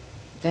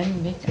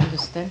then make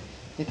understand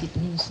that it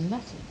means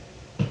nothing,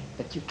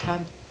 that you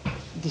can't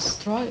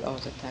destroy all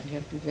the time. You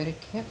have to be very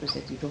careful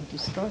that you don't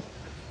destroy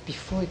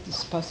before it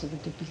is possible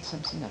to build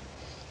something up.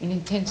 And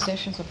in 10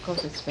 sessions, of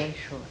course, it's very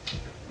short.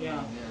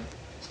 Yeah.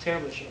 It's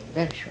terribly short.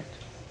 Very short.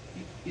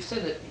 You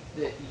said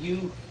that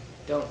you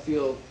don't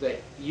feel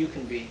that you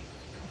can be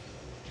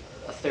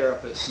a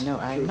therapist No,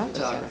 I'm through not a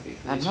photography.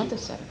 therapist. I'm not a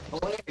therapist. I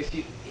wonder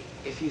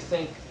if you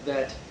think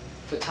that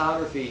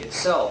photography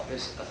itself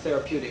is a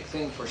therapeutic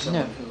thing for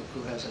someone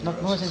who has a Not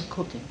more neurosis. than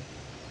cooking.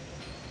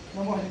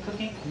 No more than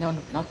cooking? No,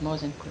 not more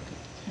than cooking.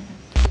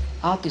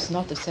 Art is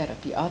not a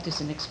therapy. Art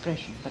is an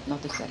expression, but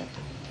not a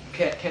therapy.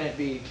 Can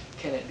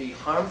it be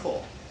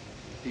harmful?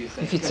 Do you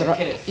think? If it's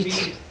Can it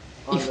feed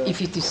on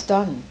if it is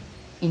done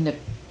in a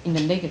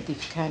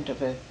negative kind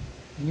of a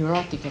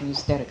neurotic and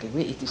hysterical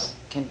way,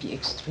 can be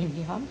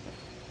extremely harmful.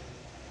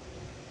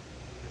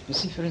 You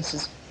see, for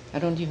instance, I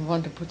don't even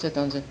want to put that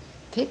on the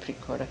tape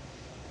recorder.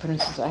 For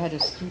instance, I had a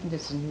student at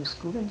the new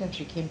school, and then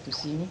she came to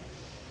see me,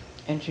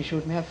 and she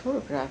showed me her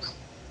photographs.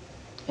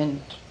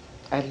 And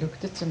I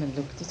looked at them and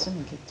looked at them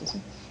and looked at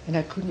them, and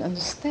I couldn't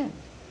understand.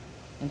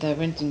 And I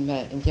went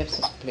in Jeff's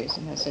place,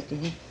 and I said to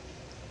him,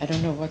 I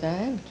don't know what I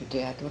am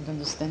today. I don't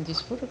understand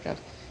these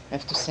photographs. I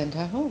have to send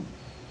her home.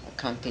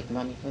 I can't take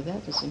money for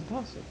that. It's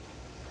impossible.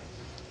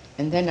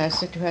 And then I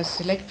said to her,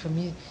 select for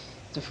me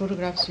the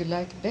photographs you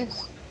like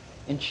best.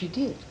 And she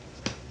did.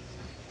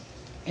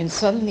 And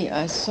suddenly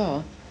I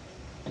saw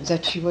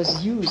that she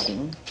was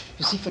using,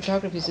 you see,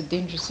 photography is a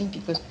dangerous thing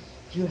because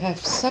you have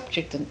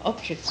subject and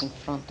objects in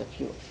front of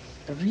you,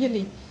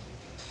 really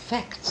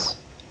facts,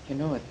 you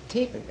know, a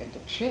table and a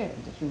chair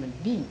and a human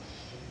being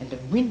and a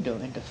window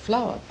and a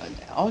flower, and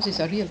all these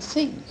are real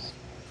things.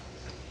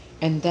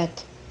 And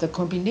that the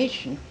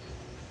combination,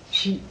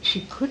 she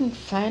couldn't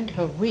find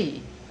her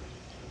way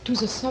to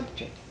the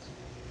subject,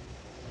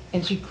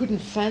 and she couldn't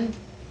find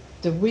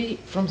the way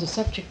from the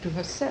subject to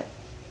herself.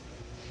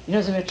 In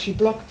other words, she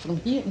blocked from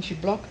here and she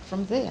blocked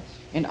from there,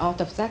 and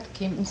out of that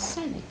came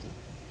insanity.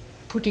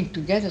 Putting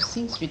together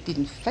things which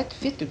didn't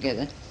fit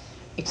together,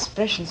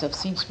 expressions of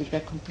things which were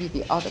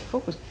completely out of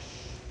focus,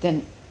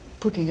 then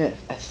putting a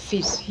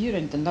face here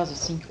and another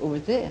thing over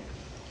there.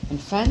 And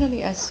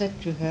finally I said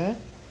to her,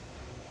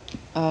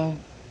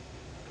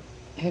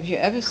 have you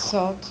ever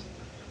thought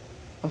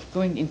of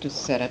going into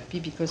therapy?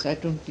 Because I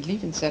don't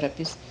believe in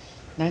therapists.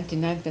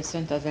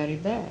 99% are very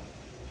bad.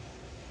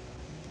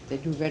 They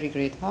do very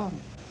great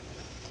harm.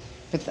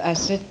 But I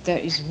said there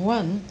is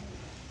one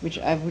which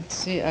I would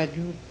say I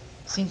do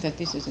think that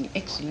this is an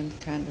excellent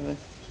kind of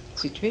a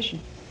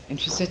situation. And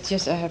she said,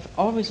 yes, I have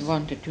always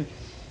wanted to,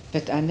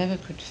 but I never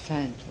could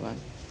find one.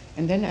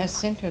 And then I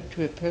sent her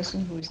to a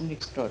person who is an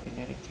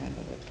extraordinary kind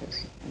of a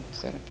person, a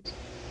therapist.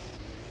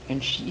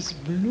 And she is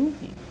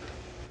blooming.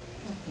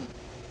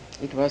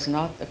 It was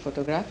not a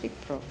photographic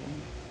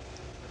problem.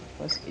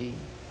 It was a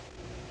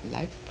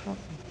life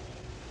problem.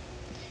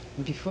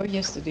 And before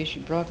yesterday,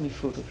 she brought me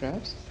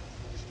photographs,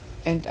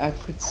 and I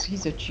could see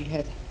that she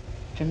had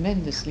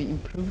tremendously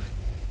improved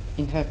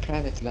in her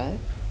private life,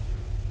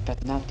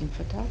 but not in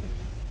photography.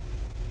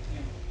 Yeah.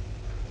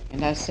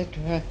 And I said to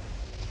her,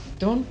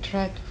 don't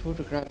try to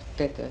photograph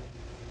better.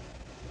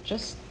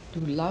 Just do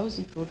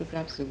lousy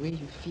photographs the way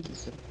you feel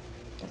so.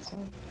 That's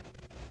all.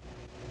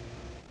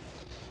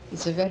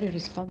 It's a very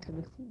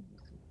responsible thing.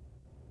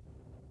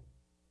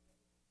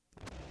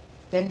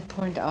 Then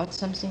point out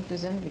something to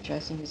them which I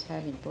think is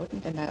highly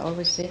important, and I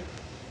always say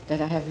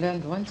that I have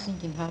learned one thing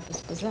in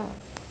Harper's Bazaar,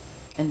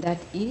 and that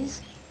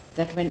is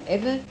that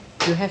whenever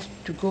you have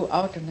to go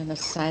out on an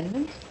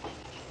assignment,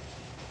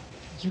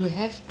 you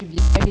have to be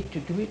ready to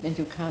do it, and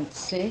you can't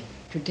say,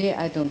 today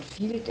I don't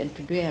feel it, and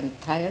today I'm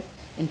tired,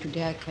 and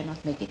today I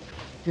cannot make it.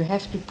 You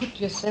have to put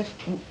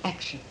yourself in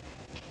action,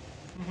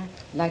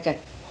 like a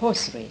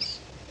horse race.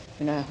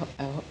 You know,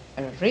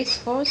 a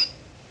racehorse,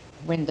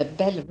 when the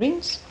bell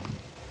rings,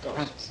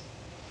 runs.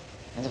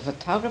 And the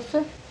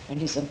photographer, when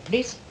he's in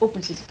place,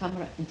 opens his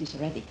camera and is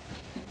ready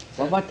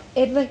for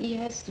whatever he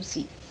has to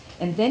see.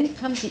 And then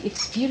comes the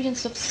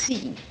experience of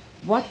seeing.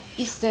 what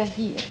is there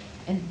here,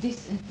 and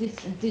this and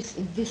this and this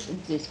and this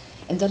and this,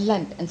 and the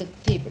lamp and the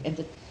table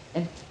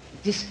and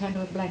this kind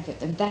of a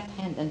blanket and that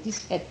hand and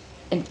this head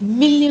and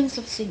millions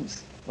of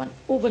things one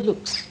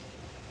overlooks.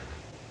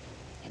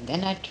 And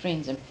then I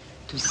train them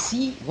to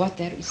see what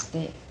there is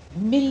there,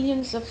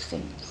 millions of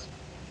things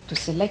to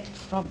select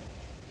from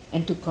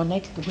and to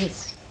connect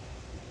with.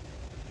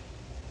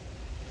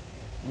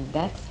 And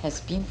that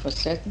has been for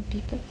certain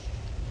people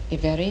a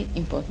very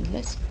important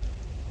lesson.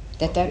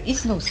 That there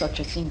is no such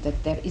a thing,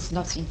 that there is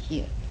nothing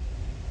here.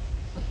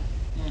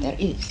 There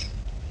is.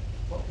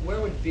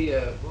 What would be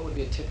a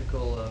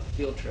typical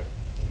field trip?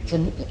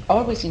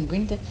 Always in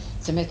winter,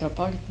 the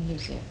Metropolitan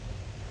Museum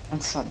on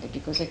Sunday,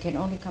 because I can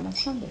only come on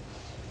Sunday.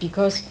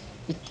 Because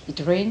it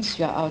rains,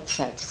 you're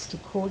outside. It's too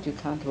cold, you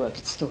can't work.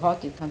 It's too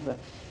hot, you can't work.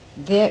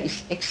 There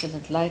is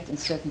excellent light in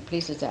certain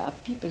places. There are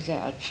people, there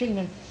are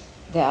children,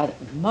 there are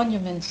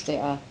monuments,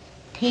 there are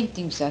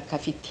paintings, there are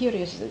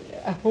cafeterias,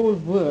 a whole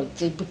world.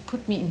 They would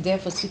put me in there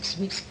for 6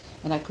 weeks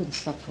and I couldn't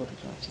stop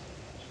photographing.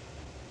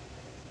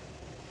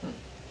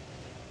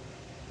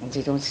 And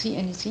they don't see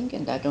anything,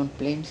 and I don't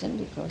blame them,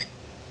 because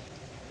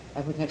I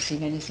wouldn't have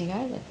seen anything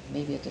either,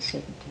 maybe at a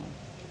certain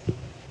time.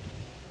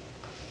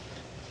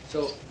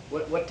 So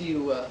what do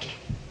you,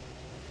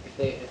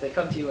 if they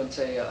come to you and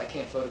say, I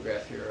can't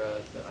photograph here,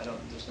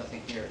 there's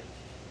nothing here?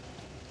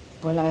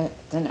 Well,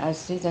 then I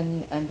say,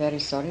 then I'm very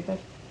sorry, but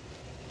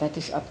that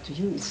is up to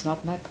you. It's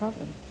not my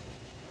problem.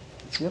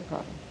 It's your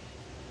problem.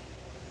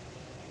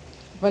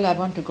 Well, I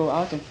want to go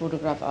out and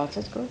photograph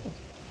outside, go ahead.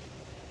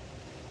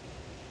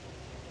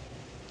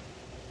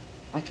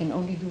 I can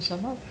only do so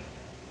much.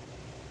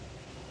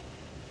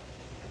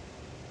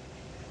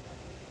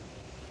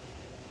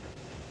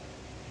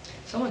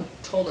 Someone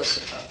told us,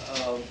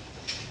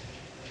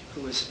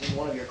 who was in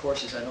one of your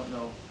courses, I don't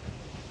know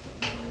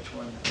which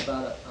one,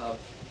 about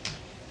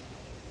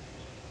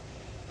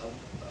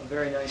a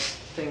very nice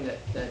thing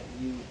that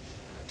you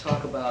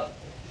talk about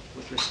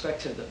with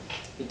respect to the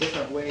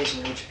different ways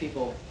in which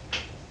people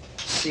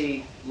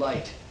see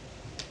light.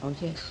 Oh,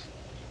 yes.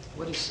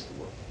 What is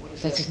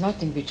That is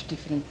not in which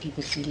different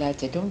people see light.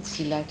 They don't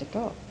see light at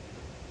all.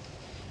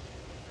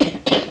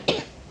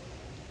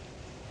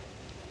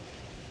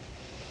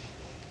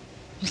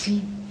 You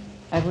see,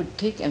 I would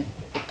take a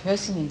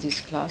person in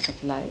this class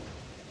of light,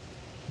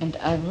 and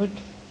I would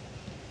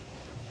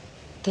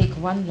take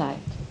one light,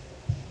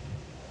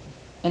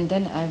 and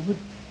then I would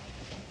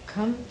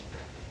come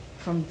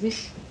from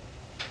this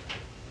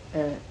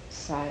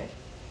side,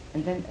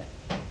 and then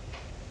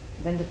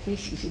the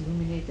face is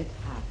illuminated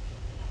half.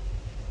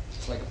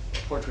 It's like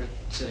a portrait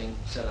sitting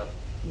set up.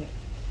 Yeah.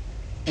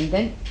 And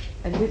then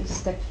a little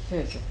step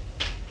further.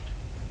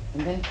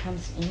 And then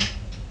comes in,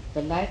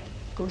 the light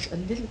goes a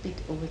little bit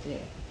over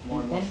there.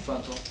 More and more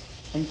frontal.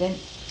 And then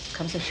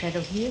comes a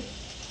shadow here,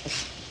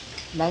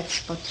 a light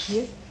spot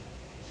here.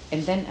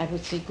 And then I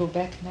would say, go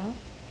back now,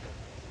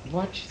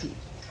 watch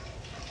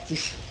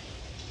this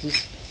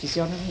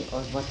physiognomy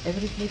or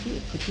whatever it may be,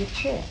 it could be a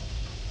chair.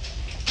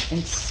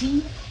 And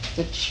see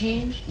the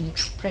change in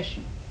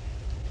expression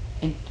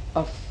and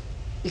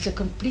it's a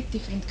complete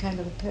different kind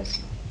of a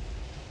person.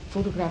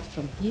 Photographed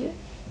from here,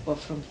 or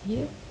from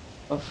here,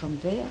 or from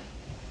there,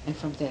 and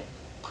from there.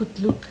 Could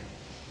look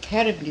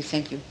terribly,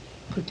 thank you,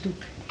 could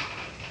look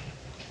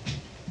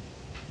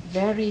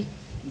very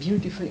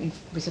beautiful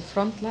with a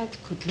front light,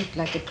 could look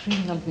like a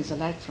criminal with a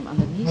light from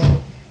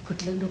underneath,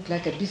 could look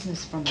like a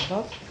business from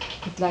above,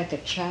 could look like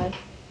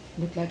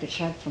a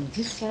child from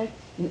this side.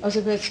 In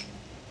other words,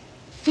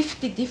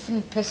 50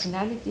 different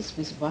personalities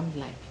with one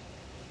light.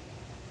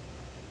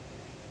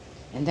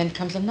 And then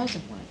comes another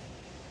one.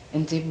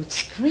 And they would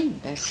scream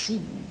by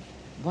seeing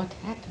what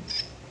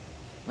happens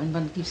when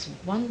one gives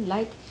one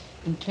light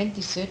in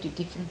 20, 30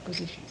 different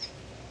positions,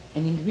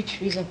 and in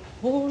which way the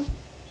whole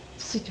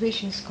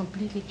situation is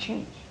completely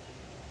changed.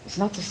 It's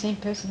not the same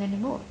person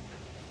anymore.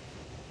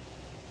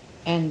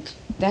 And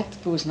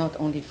that goes not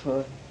only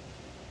for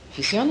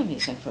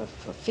physiognomies and for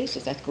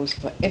faces, that goes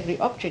for every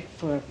object,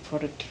 for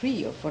a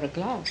tree or for a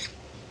glass.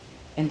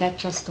 And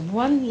that's just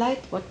one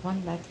light, what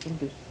one light can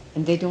do.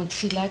 And they don't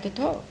see light at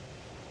all.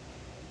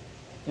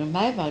 You know,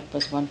 Maywald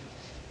was one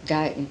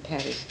guy in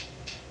Paris,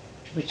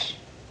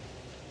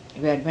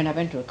 when I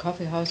went to a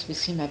coffee house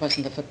with him, I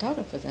wasn't a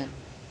photographer then.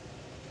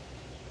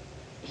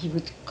 He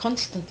would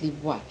constantly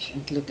watch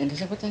and look, and I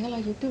said, what the hell are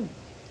you doing?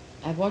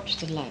 I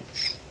watched the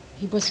lights.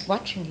 He was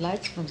watching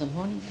lights from the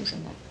morning to the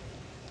night.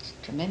 It's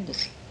a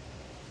tremendous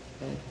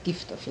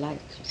gift of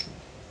light, you see.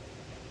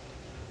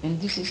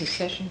 And this is a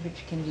session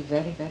which can be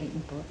very, very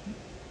important,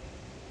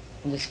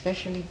 and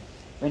especially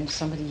when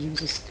somebody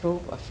uses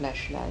strobe or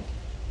flashlight,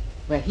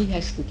 where he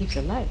has to give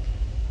the light,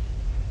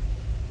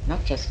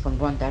 not just from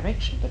one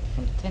direction, but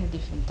from 10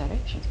 different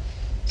directions.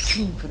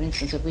 Seeing, for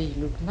instance, the way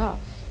you look now,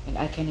 and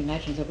I can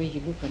imagine the way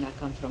you look when I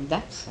come from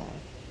that side,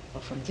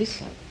 or from this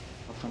side,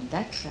 or from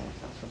that side,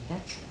 or from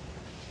that side.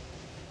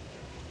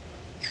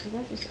 So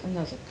that is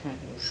another kind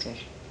of a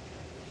session.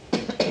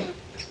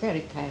 It's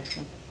very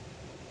tiresome.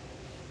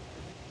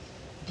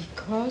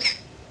 Because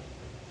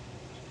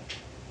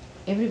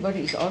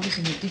everybody is always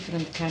in a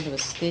different kind of a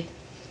state,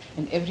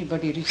 and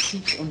everybody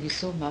receives only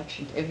so much,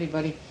 and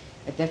everybody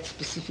at that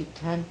specific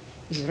time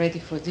is ready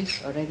for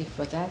this or ready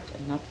for that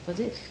and not for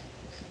this.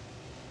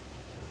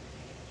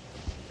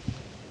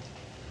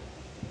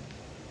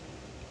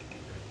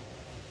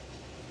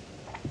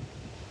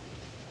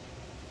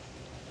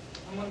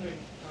 I'm wondering.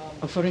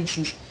 Or for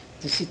instance,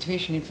 the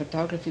situation in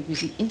photography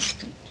was the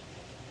instant.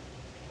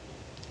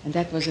 And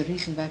that was the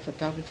reason why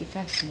photography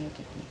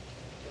fascinated me.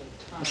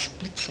 The A time.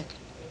 split second.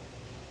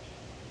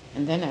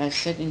 And then I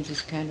sat in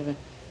this kind of a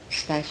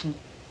station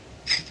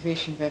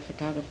situation where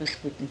photographers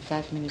would in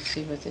 5 minutes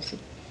say what they said.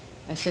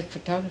 I said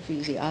photography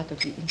is the art of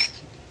the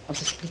instant, of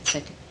the split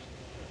second.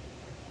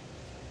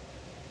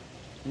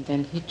 And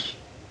then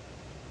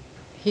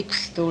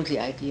Hicks stole the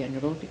idea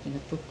and wrote it in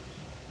a book.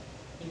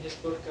 In this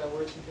book,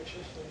 Words and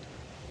Pictures.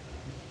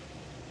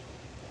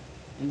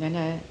 And then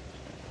I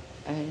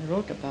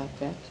wrote about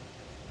that.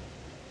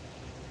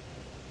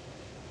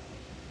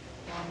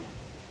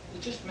 You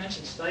just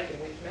mentioned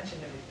Steichen. We've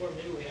mentioned him before.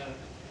 Maybe we ought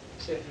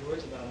to say a few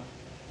words about him.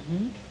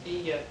 Hmm?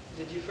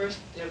 Did you first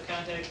have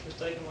contact with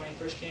Steichen when he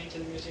first came to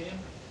the museum,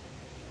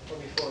 or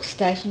before?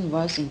 Steichen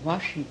was in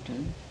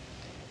Washington,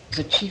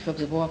 the chief of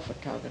the war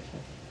photographer.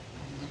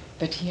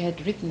 But he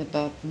had written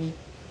about me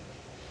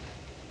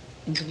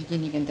in the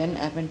beginning, and then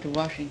I went to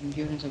Washington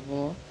during the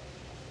war,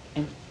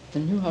 and the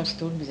Newhouse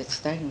told me that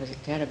Steichen was a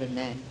terrible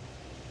man.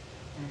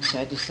 So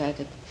I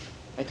decided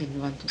I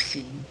didn't want to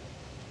see him.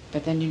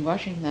 But then in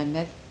Washington I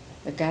met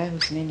a guy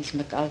whose name is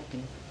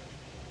McAlpin.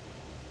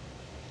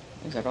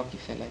 He was a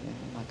Rockefeller,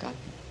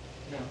 McAlpin.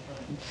 No.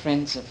 Right. And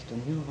friends of the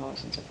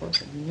Newhouse and so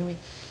forth, and he knew me.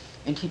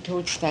 And he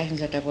told Steichen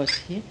that I was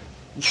here,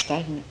 and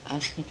Steichen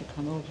asked me to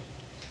come over.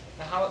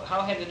 Now,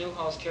 how had the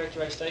Newhouse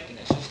characterized Steichen?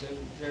 It's just a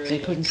very... They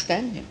couldn't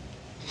stand him.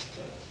 Just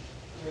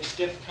a very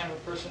stiff kind of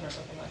a person or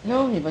something like that?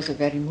 No, he was a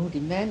very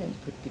moody man and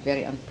could be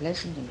very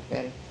unpleasant and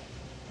very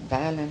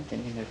violent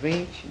and in a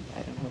rage and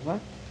I don't know what.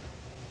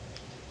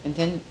 And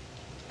then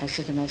I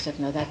said to myself,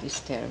 now that is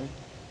terrible.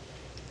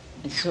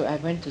 And so I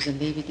went to the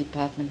Navy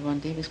Department one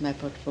day with my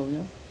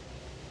portfolio,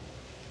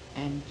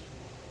 and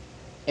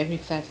every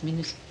 5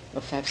 minutes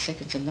or 5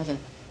 seconds another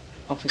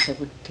officer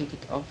would take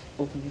it off,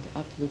 open it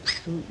up, look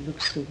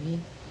through me.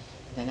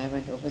 And then I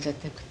went over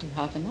that to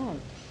half an hour.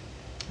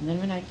 And then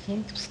when I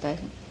came to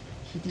Steichen,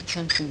 he did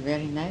something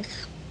very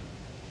nice.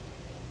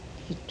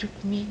 He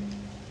took me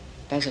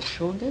by the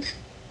shoulders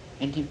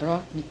and he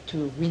brought me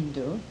to a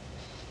window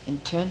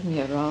and turned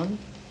me around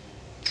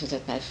so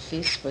that my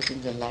face was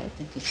in the light,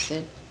 and he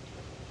said,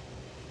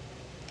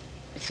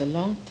 "It's a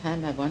long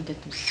time I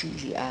wanted to see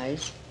the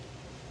eyes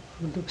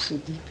who look so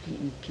deeply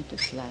in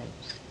people's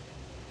lives."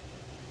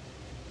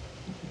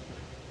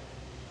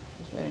 It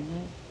was very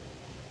nice.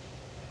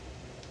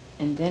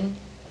 And then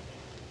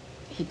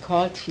he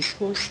called his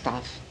whole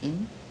staff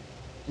in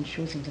and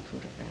showed them the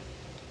photograph.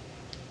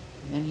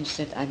 And then he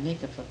said, "I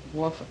make a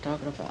war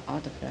photographer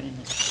out of her in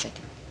a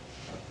second."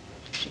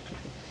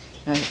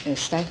 Now,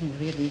 Steichen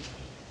really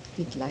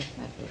did like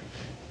my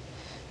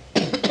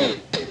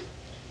photograph.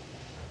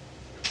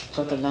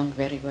 Got along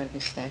very well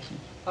with Steichen.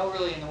 How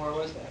early in the war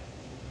was that?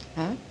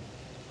 Huh?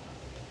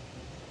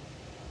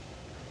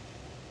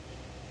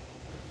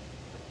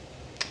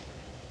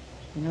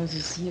 You know,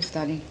 this year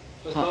starting...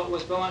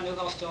 Was Beaumont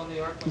Newhouse still in New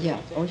York? When you Yeah,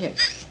 went there? oh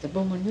yes. The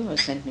Beaumont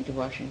Newhouse sent me to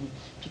Washington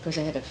because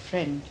I had a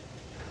friend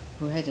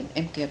who had an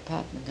empty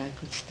apartment. I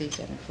could stay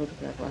there and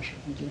photograph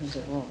Washington during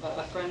the war.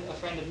 A friend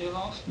of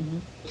Newhouse? Hmm.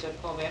 Was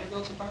that Paul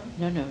Vanderbilt's apartment?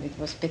 No, it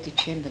was Betty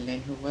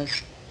Chamberlain who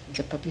was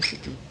the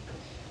publicity.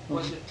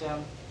 Was it,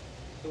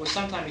 it was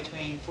sometime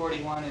between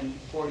 41 and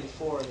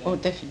 44 then? Oh,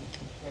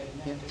 definitely. Right, and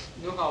Yeah.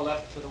 then Newhouse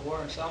left for the war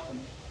himself in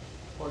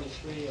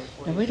 43 or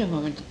 44. Now wait a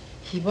moment.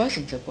 He was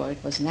in the war.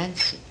 It was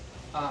Nancy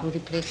Ah, who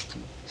replaced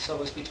him. so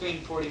it was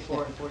between 44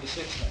 Yeah. and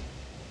 46 then,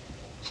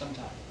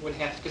 sometime. Would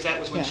have, because that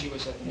was when Yeah, she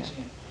was at the yeah.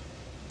 museum.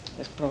 It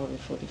was probably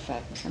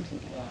 45 or something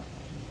like Yeah. that.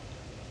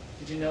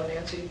 Did you know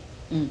Nancy?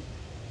 Mm.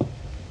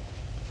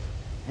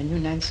 I knew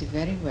Nancy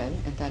very well,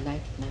 and I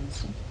liked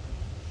Nancy.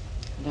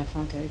 And I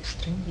found her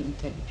extremely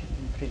intelligent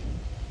and brilliant.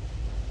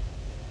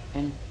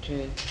 And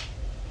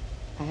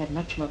I had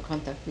much more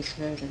contact with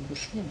her than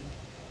with him.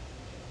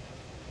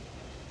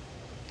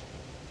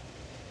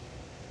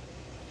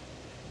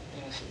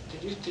 Yes.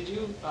 Did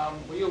you,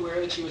 were you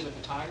aware that she was a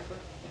photographer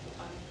at the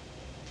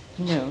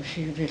time? No,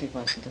 she really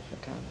wasn't a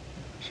photographer.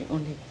 She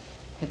only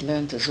had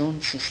learned the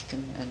zone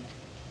system and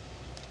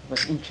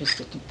was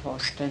interested in Paul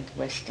Strand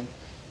West and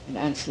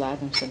Ansel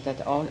Adams, and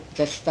that's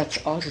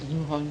all the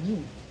Newhall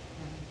knew.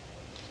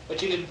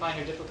 But you didn't find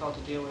her difficult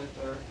to deal with,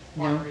 or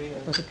No, ornery, or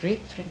it was a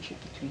great friendship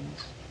between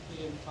us. you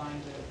didn't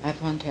find I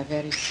found her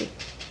very sick.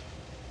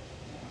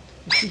 yeah.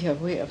 You see, her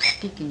way of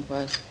speaking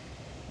was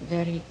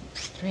very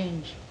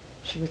strange.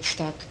 She would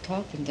start to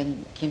talk and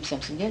then came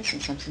something else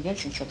and something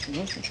else and something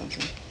else and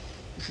something.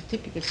 It's a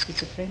typical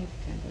schizophrenic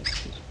kind of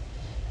speech.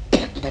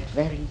 But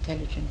very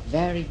intelligent,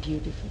 very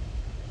beautiful.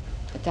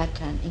 At that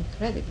time,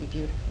 incredibly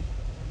beautiful.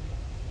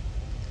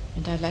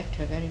 And I liked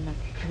her very much.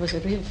 She was a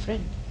real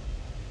friend.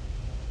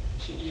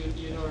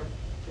 You know her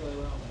fairly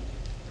well,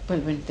 then. Well,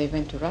 when they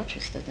went to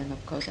Rochester, then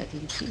of course I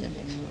didn't see them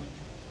anymore.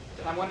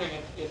 I'm wondering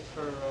if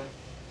her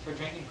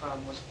drinking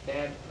problem was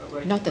bad.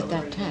 Right, Not at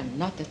that already. time,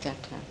 not at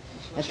that time.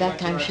 When At she that went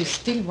to time she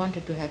Rochester. still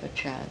wanted to have a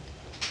child.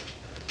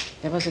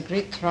 There was a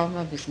great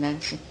trauma with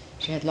Nancy.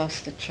 She had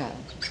lost a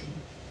child, you see.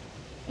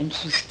 And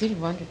she still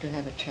wanted to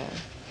have a child.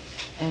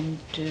 And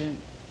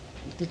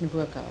it didn't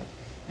work out.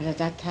 And at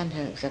that time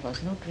there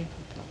was no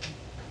drinking problem.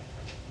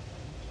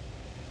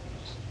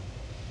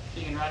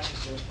 Being in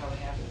Rochester was probably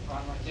half of the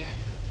problem right there.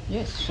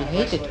 Yes, she Kind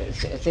of hated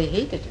isolated. they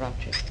hated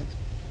Rochester.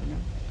 You know,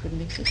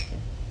 couldn't exist there.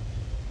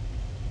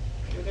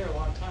 They were there a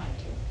long time,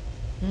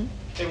 too. Hmm?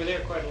 They were there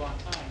quite a long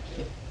time,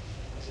 too,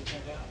 Yeah. as it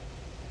turned out.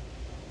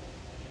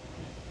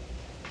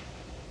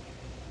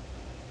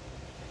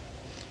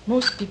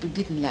 Most people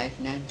didn't like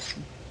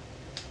Nancy.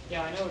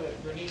 Yeah, I know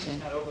that Bernice Yeah. is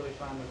not overly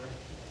fond of her.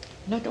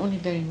 Not only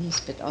Berenice,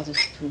 but others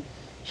too.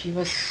 She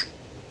was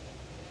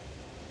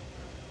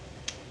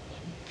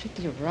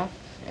pretty rough,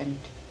 and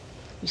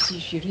you see,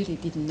 she really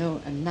didn't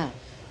know enough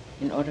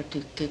in order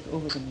to take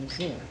over the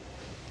museum.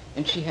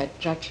 And she had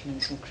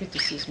judgments and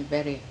criticism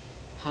very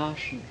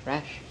harsh and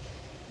rash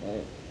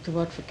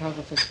toward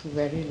photographers who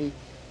were really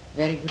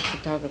very good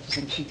photographers,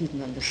 and she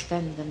didn't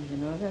understand them, you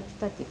know,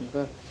 that didn't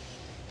work.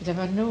 But there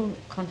were no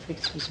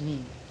conflicts with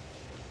me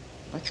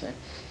whatsoever.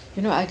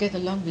 You know, I get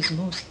along with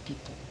most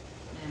people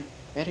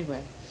very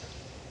well.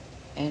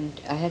 And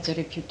I had the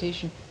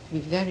reputation to be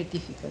very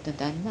difficult,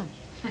 and I'm not.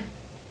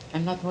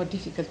 I'm not more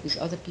difficult with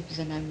other people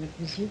than I'm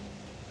with you.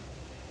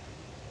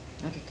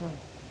 Not at all.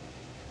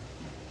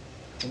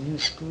 The new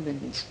school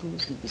and in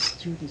schools and with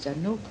students, there are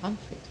no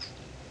conflicts.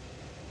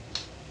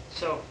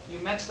 So you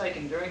met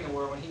Steichen during the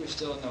war when he was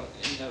still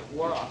in the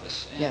War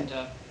Office, and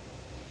Yeah.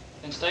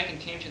 and Steichen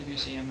came to the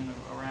museum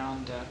in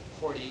around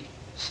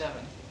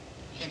 47.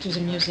 Came To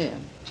the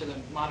museum. To the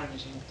Modern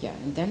Museum. Yeah,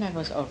 and then I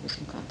was always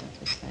in contact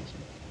with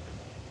Steichen.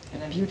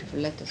 And then Beautiful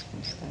letters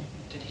from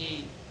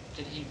Steichen.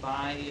 Did he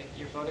buy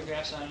your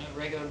photographs on a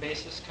regular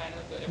basis, kind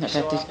of? Every No,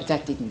 so often?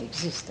 that didn't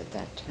exist at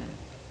that time.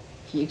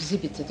 He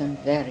exhibited them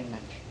very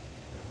much.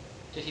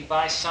 Did he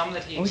buy some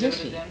that he Oh, yes,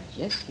 exhibited then?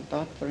 yes, he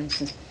bought, for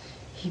instance,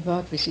 he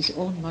bought with his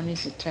own money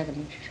the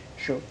traveling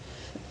show,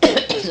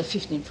 the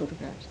 15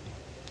 photographs.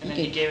 And then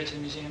he gave it to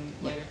the museum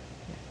Yeah. later?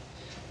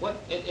 What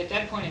at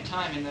that point in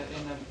time,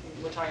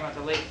 we're talking about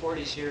the late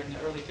 40s here, in the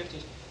early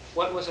 50s,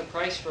 what was the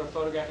price for a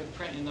photographic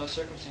print in those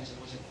circumstances?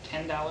 Was it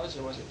 $10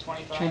 or was it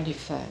 25?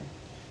 25.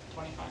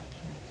 25.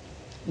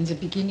 In the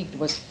beginning it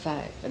was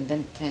 5, and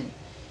then 10,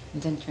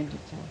 and then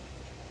 25.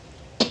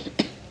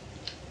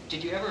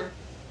 Did you ever,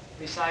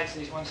 besides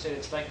these ones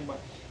that Steichen bought,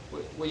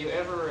 were you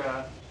ever,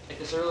 at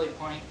this early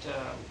point,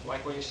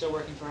 like where you're still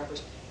working for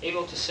Harper's,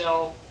 able to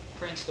sell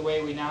prints the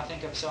way we now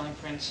think of selling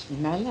prints?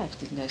 In my life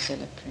didn't I sell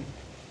a print?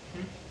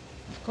 Hmm?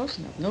 Of course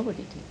not,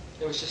 nobody did.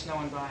 There was just no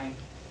one buying.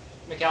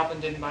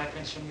 McAlpin didn't buy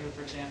prints from you,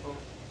 for example.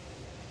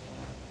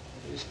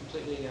 He was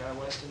completely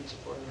Weston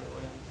supporter or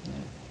whatever.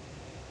 No.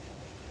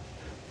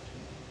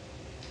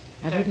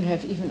 I wouldn't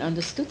have even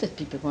understood that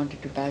people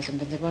wanted to buy them.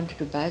 When they wanted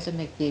to buy them,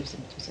 I gave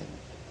them to them.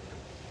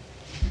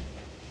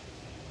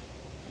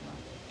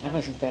 I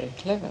wasn't very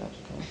clever, of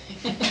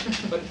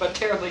course. but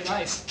terribly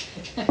nice.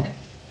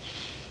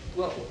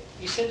 Well,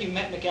 you said you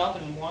met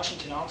McAlpin in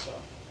Washington also,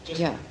 just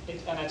Yeah.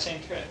 on that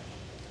same trip.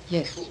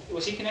 Yes,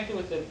 Was he connected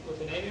with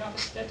the Navy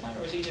office at that time,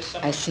 or was he just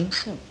someone? I think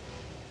so.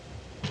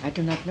 I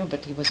do not know,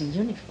 but he was in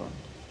uniform.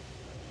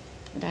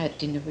 And I had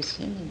dinner with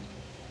him, and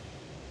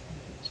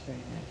it was very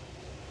nice.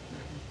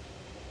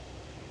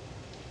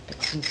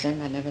 But since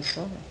then, I never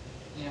saw him.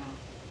 Yeah.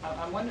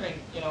 I'm wondering,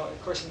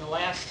 of course, in the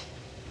last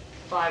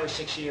 5 or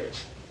 6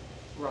 years,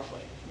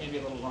 roughly, maybe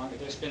a little longer,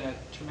 there's been a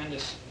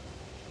tremendous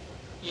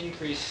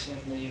increase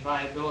in the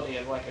viability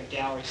of like a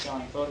gallery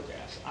selling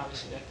photographs.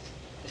 Obviously, that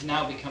has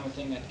now become a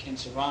thing that can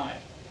survive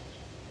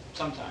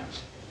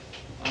sometimes.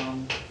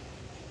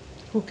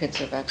 Who can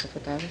survive the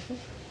photographer?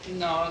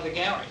 No, the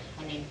gallery.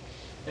 I mean,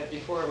 that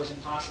before it was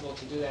impossible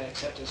to do that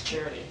except as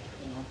charity,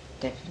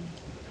 Definitely.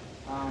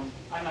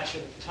 I'm not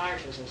sure the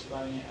photographers are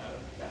surviving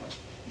that much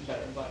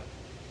better, but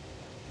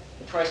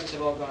the prices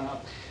have all gone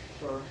up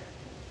for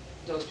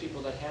those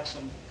people that have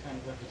some kind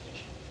of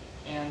reputation.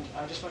 And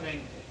I'm just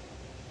wondering,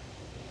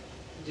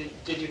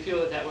 did you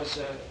feel that was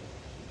a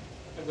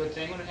good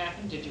thing when it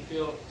happened? Did you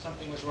feel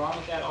something was wrong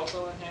with that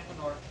also when it happened?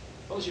 Or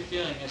what was your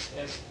feeling as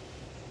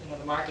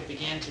the market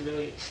began to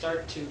really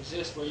start to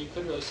exist where you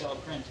could really sell a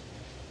print,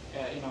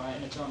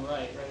 in its own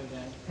right rather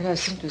than... Well, I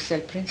think to sell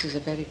prints is a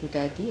very good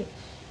idea.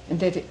 And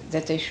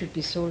that they should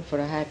be sold for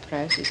a high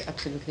price is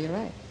absolutely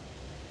right.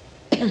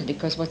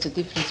 Because what's the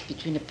difference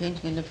between a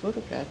painting and a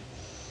photograph?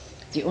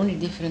 The only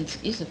difference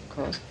is, of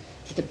course,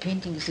 that the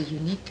painting is a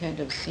unique kind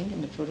of thing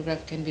and the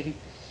photograph can be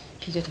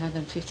repeated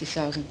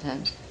 150,000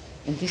 times.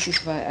 And this is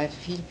why I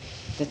feel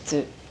that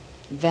the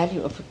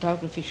value of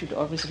photography should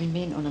always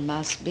remain on a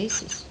mass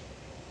basis.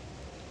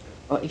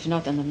 Or if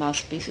not on a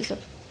mass basis,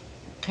 of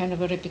kind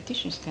of a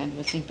repetitions kind of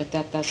a thing, but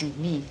that doesn't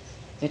mean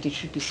that it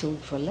should be sold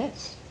for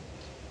less.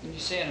 When you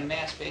say on a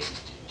mass basis,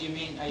 do you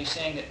mean, are you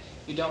saying that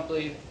you don't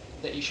believe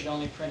that you should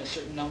only print a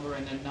certain number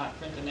and then not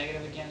print the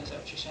negative again? Is that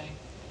what you're saying?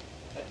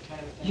 That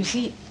kind of a thing? You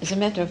see, as a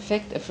matter of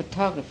fact, a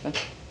photographer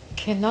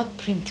cannot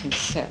print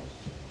himself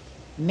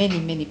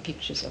many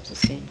pictures of the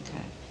same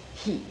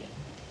kind.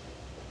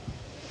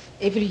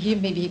 Every year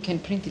maybe he can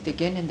print it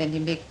again, and then he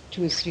make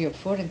 2 or 3 or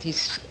 4 and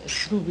he's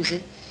through with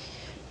it.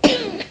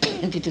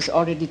 And it is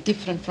already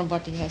different from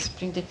what he has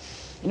printed.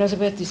 In other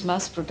words, this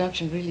mass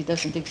production really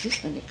doesn't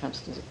exist when it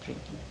comes to the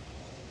printing.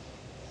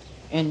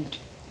 And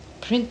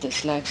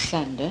printers like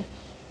Sander,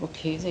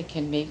 okay, they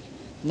can make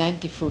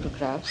 90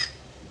 photographs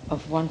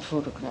of one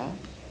photograph.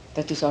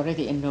 That is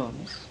already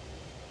enormous.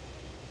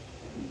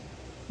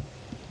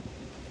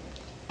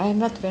 I am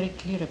not very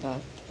clear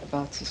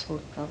about this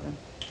whole problem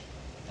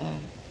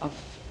of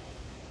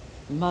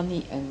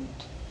money and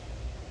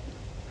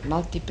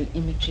multiple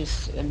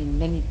images, I mean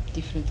many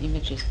different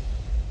images,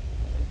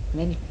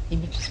 many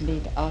images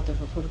made out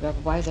of a photograph,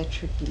 why that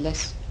should be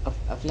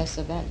of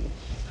lesser value.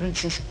 For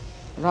instance,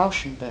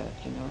 Rauschenberg,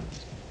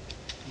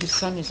 his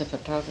son is a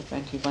photographer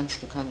and he wants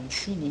to come and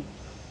see me.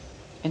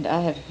 And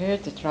I have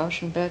heard that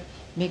Rauschenberg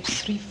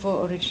makes 3,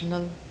 4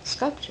 original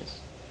sculptures.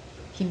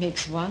 He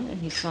makes one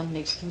and his son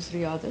makes 2,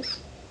 3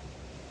 others.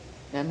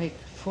 They make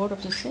 4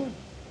 of the same.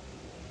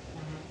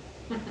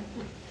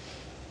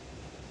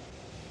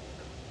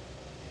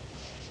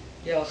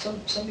 Yeah, some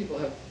people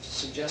have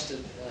suggested,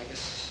 and I guess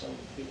some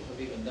people have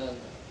even done,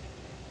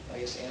 I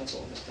guess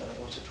Ansel has done it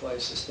once or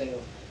twice, this thing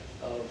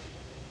of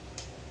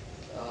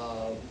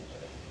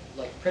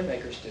like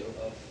printmakers do,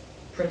 of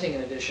printing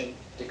an edition,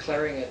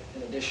 declaring it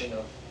an edition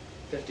of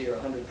 50 or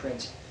 100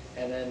 prints,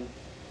 and then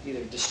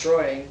either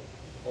destroying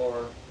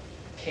or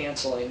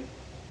canceling,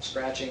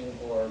 scratching,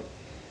 or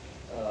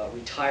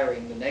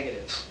retiring the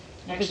negatives.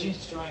 Actually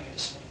destroying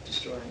it.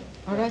 Destroying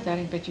it. All right,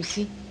 darling, but you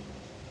see,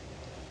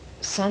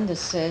 Sanders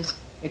says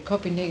a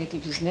copy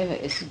negative is never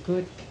as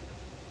good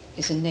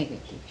as a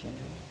negative,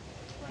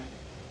 Right.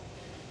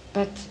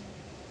 But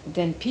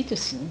then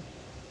Peterson,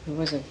 who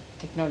was a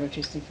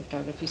technologist in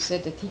photography,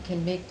 said that he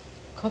can make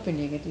copy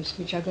negatives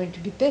which are going to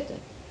be better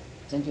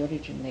than the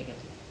original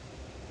negative.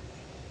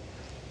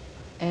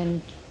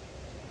 And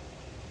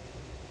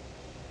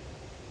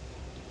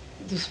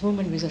this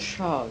woman with a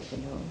shawl,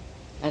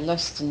 I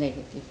lost the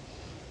negative.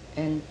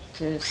 And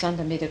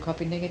Sander made a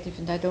copy negative,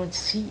 and I can't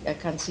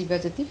see where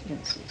the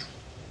difference is.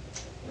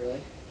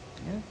 Really?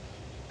 Yeah.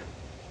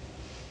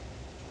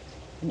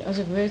 In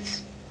other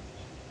words,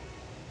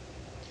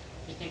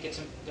 You think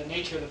it's the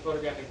nature of the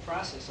photographic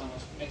process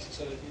almost makes it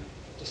so that if you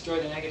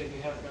destroy the negative,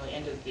 you haven't really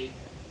ended the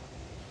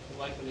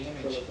life of the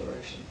image.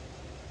 Proliferation.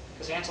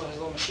 Because Ansel has a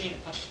little machine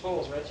that punches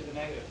holes right through the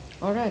negative.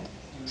 all right,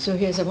 so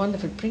he has a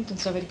wonderful print, and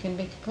somebody can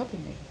make a copy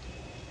negative.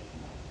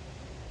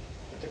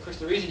 But of course,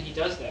 the reason he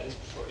does that is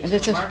for And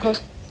that's for of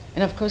course,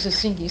 marketing. the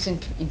thing is,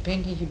 in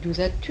painting you do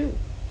that too.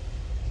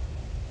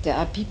 There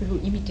are people who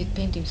imitate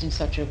paintings in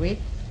such a way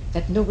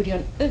that nobody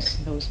on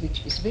earth knows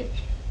which is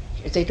which.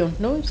 They don't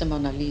know if the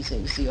Mona Lisa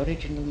is the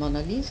original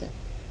Mona Lisa.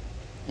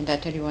 And I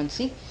tell you one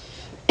thing,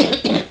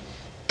 a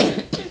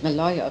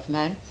lawyer of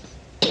man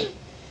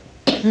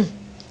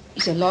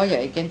is a lawyer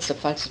against the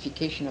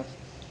falsification of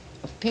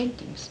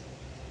paintings.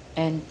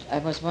 And I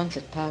was once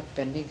at Park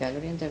Bernet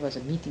Gallery, and there was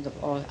a meeting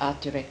of all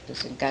art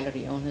directors and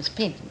gallery owners,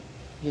 painting,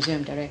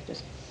 museum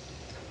directors.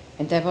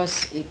 And there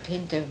was a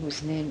painter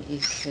whose name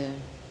is,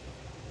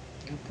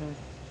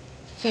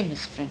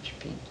 famous French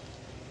painter.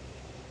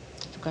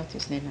 I forgot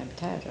his name, I'm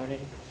tired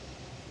already.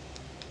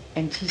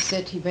 And he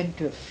said he went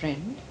to a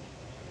friend,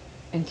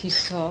 and he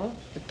saw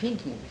the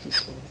painting of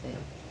his over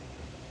there.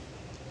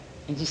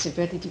 And he said,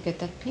 where did you get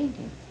that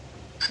painting?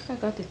 I said, I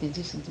got it in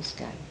this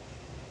gallery.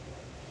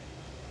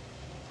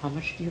 How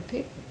much do you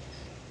pay for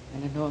this?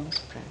 An enormous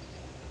price.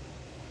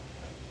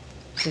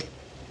 He said,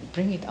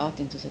 bring it out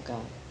into the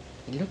garden.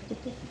 He looked at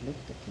it,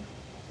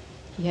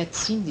 He had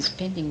seen this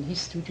painting in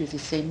his studio the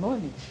same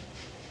morning.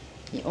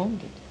 He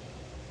owned it.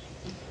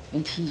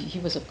 And he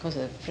was, of course,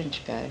 a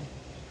French guy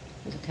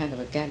with a kind of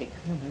a Gallic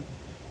humor.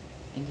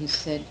 And he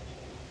said,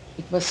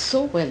 it was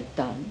so well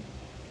done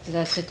that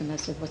I said to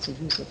myself, what's the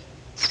use of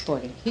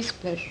spoiling his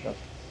pleasure of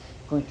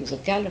going to the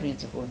gallery and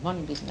the whole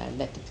morning business, and I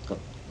let it go.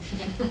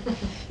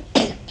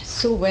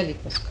 So well it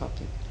was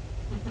copied.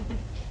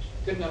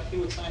 Good enough, he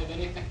would sign it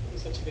anything. He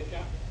was such a good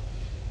guy.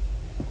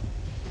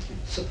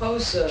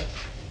 Suppose,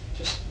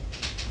 just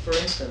for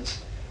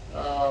instance,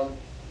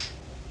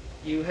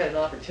 you had an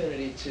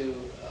opportunity to,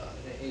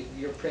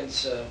 your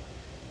prints,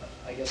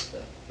 I guess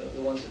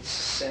the ones that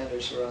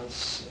Sanders were on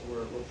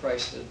were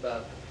priced at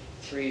about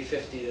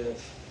 $350 to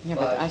Yeah,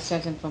 but I sell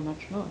them for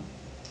much more.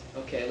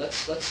 Okay,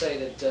 let's say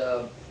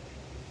that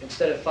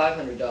instead of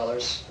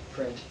 $500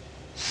 print,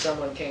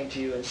 someone came to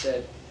you and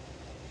said,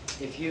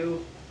 if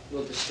you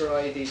will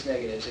destroy these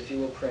negatives, if you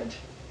will print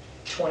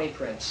 20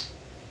 prints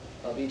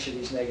of each of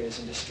these negatives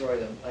and destroy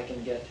them, I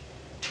can get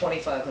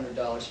 $2,500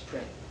 a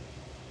print.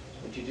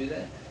 Would you do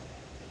that?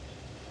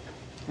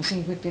 I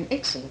think it would be an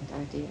excellent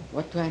idea.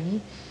 What do I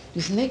need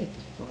this negative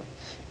for?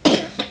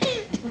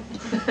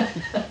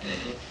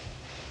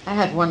 I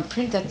have one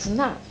print, that's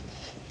enough.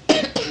 You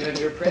have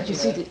your print, But you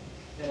see,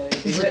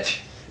 you'd be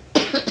rich.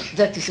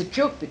 that is a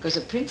joke, because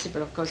the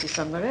principle, of course, is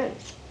somewhere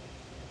else.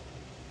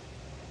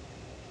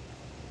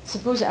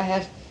 Suppose I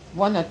have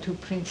one or two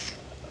prints,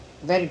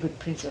 very good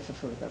prints of a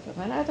photograph,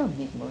 and I don't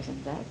need more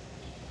than that.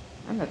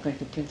 I'm not going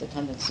to print it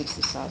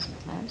 160,000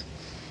 times.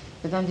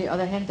 But on the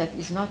other hand, that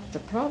is not the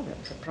problem.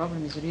 The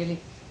problem is really,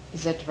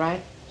 is it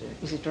right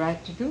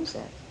to do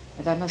that?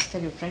 And I must tell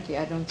you frankly,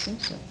 I don't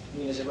think so. I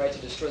mean, is it right to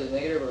destroy the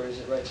negative, or is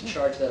it right to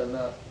charge that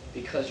amount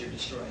because you're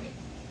destroying it?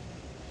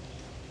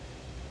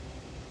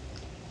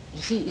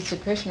 You see, it's a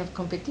question of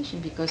competition,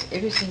 because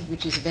everything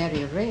which is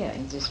very rare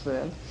in this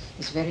world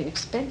is very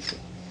expensive.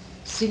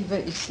 Silver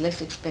is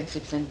less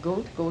expensive than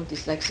gold, gold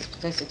is less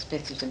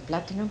expensive than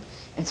platinum,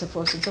 and so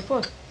forth and so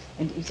forth.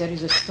 And if there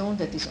is a stone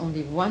that is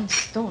only one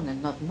stone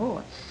and not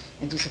more,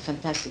 and is a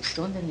fantastic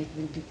stone, then it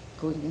will be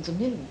going in the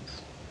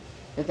millions.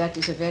 But that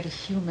is a very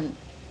human,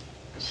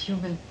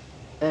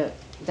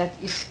 that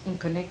is in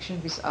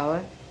connection with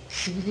our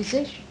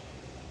civilization,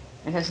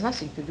 and has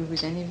nothing to do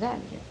with any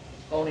value.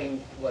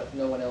 Owning what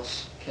no one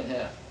else can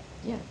have.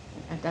 Yeah,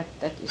 and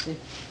that is a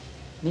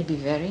maybe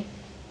very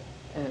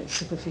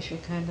superficial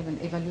kind of an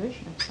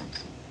evaluation of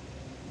something.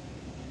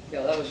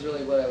 Yeah, that was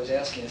really what I was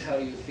asking, is how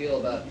do you feel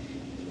about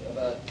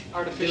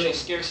artificial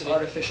scarcity?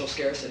 Artificial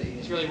scarcity.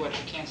 It's really what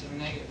the cancer of the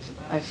negative is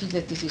about. I feel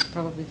that this is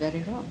probably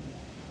very wrong.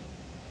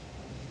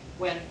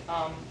 When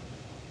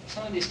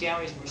some of these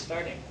galleries were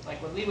starting, like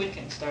when Lee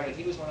Whitkin started,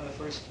 he was one of the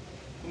first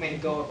who made a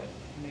go of it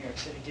in New York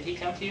City. Did he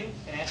come to you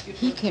and ask you?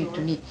 He came to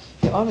me.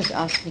 He always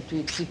asked me to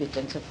exhibit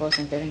and so forth,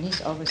 and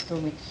Berenice always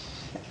told me,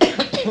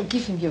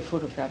 give him your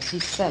photographs. He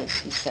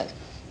sells.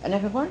 I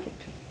never wanted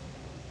to.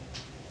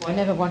 Why? I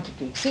never wanted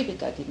to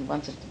exhibit. I didn't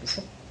want them to be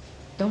sold.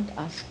 Don't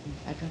ask me.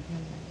 I don't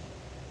know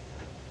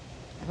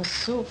that. I was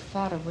so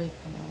far away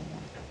from all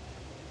that.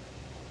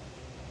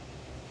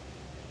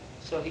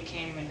 So he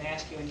came and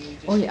asked you, and you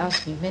just... Oh, he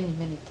asked me many,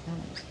 many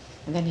times.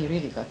 And then he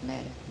really got mad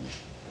at me.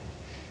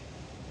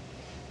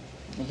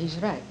 And he's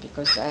right,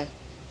 because I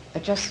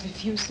just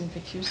refused and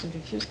refused and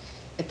refused.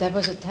 And there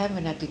was a time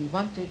when I didn't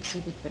want to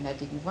exhibit, when I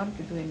didn't want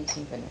to do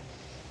anything,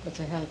 what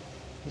the hell,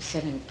 he's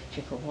selling a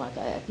picture for what?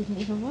 I didn't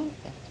even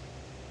want that.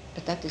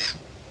 But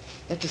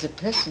that is a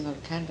personal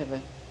kind of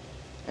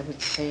I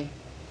would say,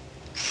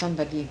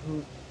 somebody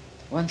who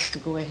wants to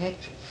go ahead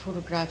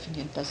photographing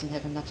and doesn't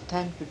have enough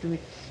time to do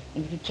it,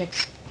 and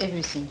rejects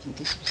everything in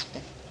this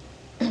respect.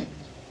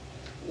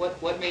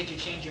 What made you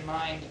change your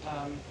mind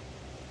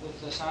with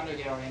the Sonder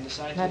Gallery and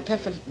decide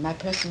My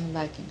personal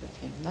liking of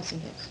him,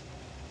 nothing else.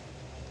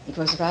 It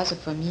was rather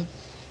for me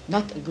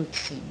not a good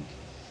thing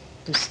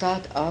to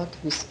start out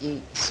with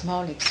a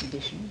small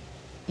exhibition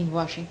in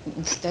Washington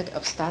instead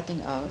of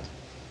starting out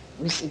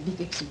with a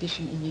big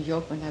exhibition in New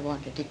York when I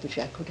wanted it, which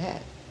I could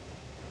have.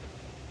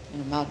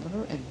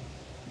 Marlborough and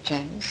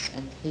Janus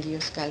and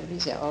Helios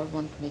Galleries, they all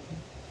want to make me.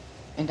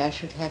 And I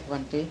should have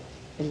one day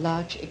a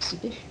large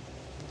exhibition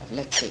of,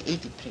 let's say,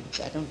 80 prints.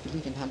 I don't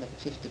believe in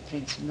 150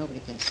 prints.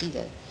 Nobody can see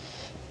that.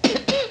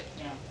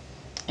 Yeah.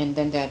 And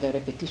then they are the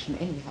repetition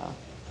anyhow.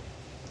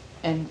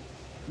 And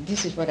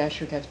this is what I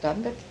should have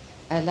done, but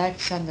I liked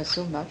Sonder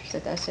so much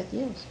that I said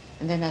yes.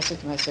 And then I said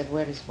to myself,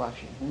 where is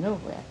Washington?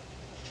 Nowhere.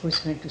 Who's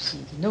going to see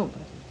it?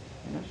 Nobody.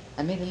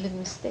 I made a little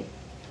mistake.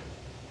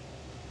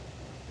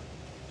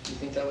 Do you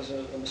think that was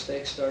a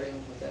mistake starting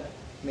with that?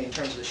 I mean, in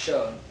terms of the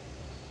show?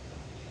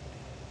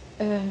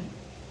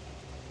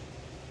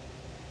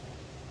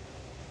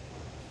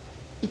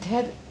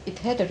 It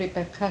had a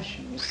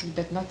repercussion, you see,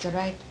 but not the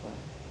right one.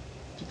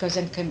 Because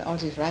then came all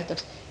these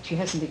write-ups. She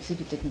hasn't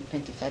exhibited in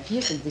 25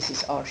 years, and this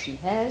is all she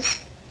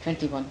has.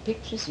 21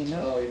 pictures,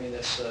 Oh, you mean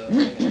this Art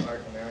in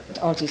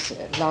America? All these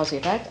lousy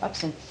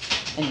write-ups and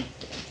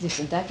this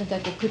and that,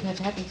 they couldn't have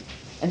happened.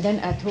 And then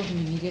I told him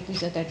immediately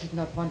that I did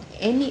not want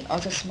any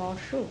other small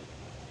show,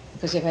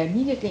 because they were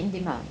immediately in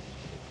demand.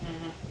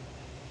 Mm-hmm.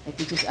 Like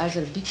it is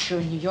either a big show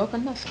in New York or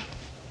nothing.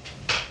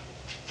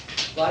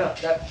 Well,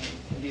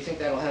 do you think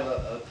that'll have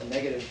a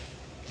negative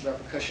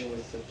repercussion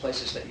with the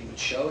places that you would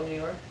show in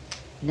New York?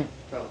 No.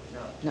 Probably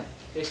not. No.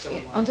 They still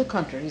want On the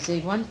contrary, they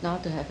want now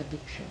to have a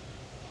big show.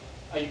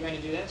 Are you going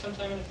to do that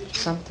sometime in the future?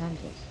 Sometimes,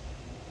 yes.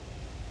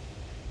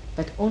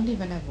 But only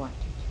when I want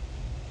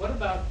it. What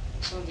about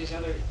some of these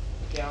other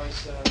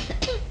galleries?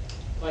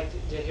 Like,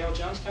 did Harold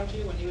Jones come to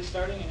you when he was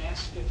starting and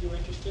ask if you were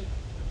interested?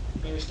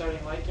 When he was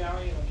starting Light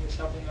Gallery and when he was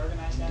helping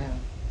organize that? No.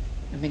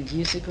 I mean,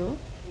 years ago?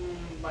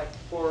 Like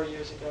 4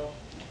 years ago.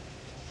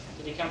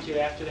 Did he come to you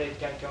after they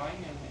got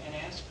going and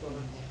ask? Or?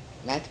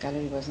 Light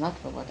Gallery was not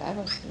for what I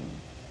was doing.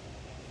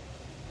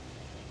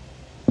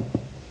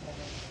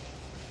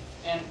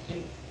 And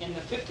in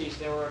the 50s,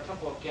 there were a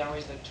couple of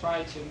galleries that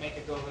tried to make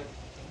a go of it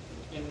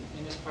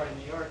in this part of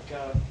New York.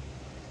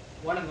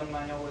 One of them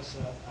I know was,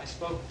 I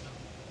spoke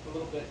a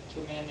little bit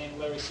to a man named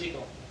Larry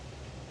Siegel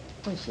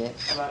Oh,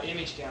 yes. about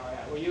Image Gallery.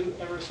 Were you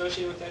ever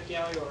associated with that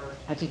gallery, or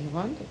I didn't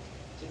want it.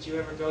 did you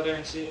ever go there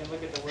and see and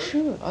look at the work?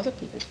 Sure, other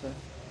people were.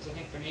 Because I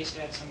think Bernice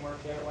had some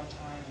work there at one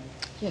time. And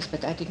Yes,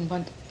 but I didn't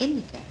want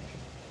any gallery.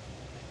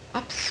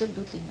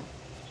 Absolutely not.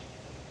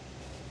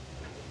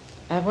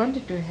 I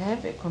wanted to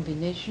have a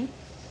combination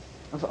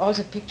of all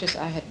the pictures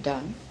I had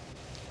done,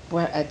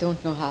 where I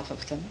don't know half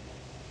of them,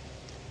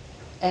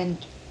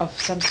 and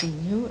of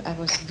something new I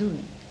was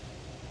doing.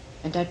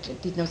 And I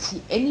did not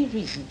see any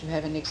reason to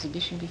have an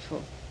exhibition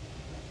before.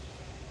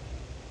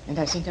 And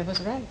I think I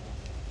was right.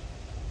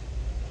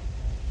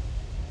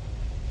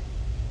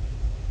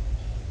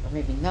 Or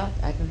maybe not,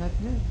 I do not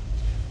know.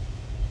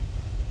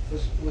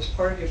 Was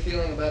part of your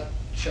feeling about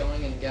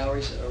showing in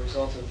galleries a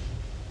result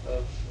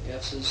of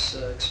Jeff's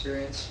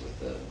experience with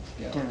the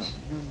galleries?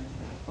 No.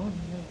 Oh, no.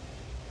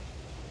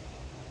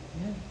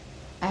 No.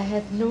 I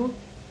had no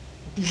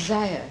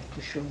desire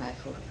to show my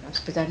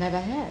photographs, but I never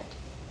had.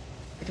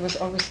 It was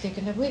always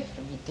taken away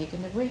from me.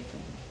 You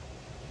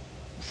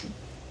see?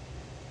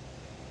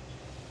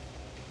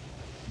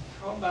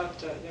 How about,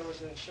 there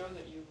was a show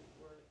that you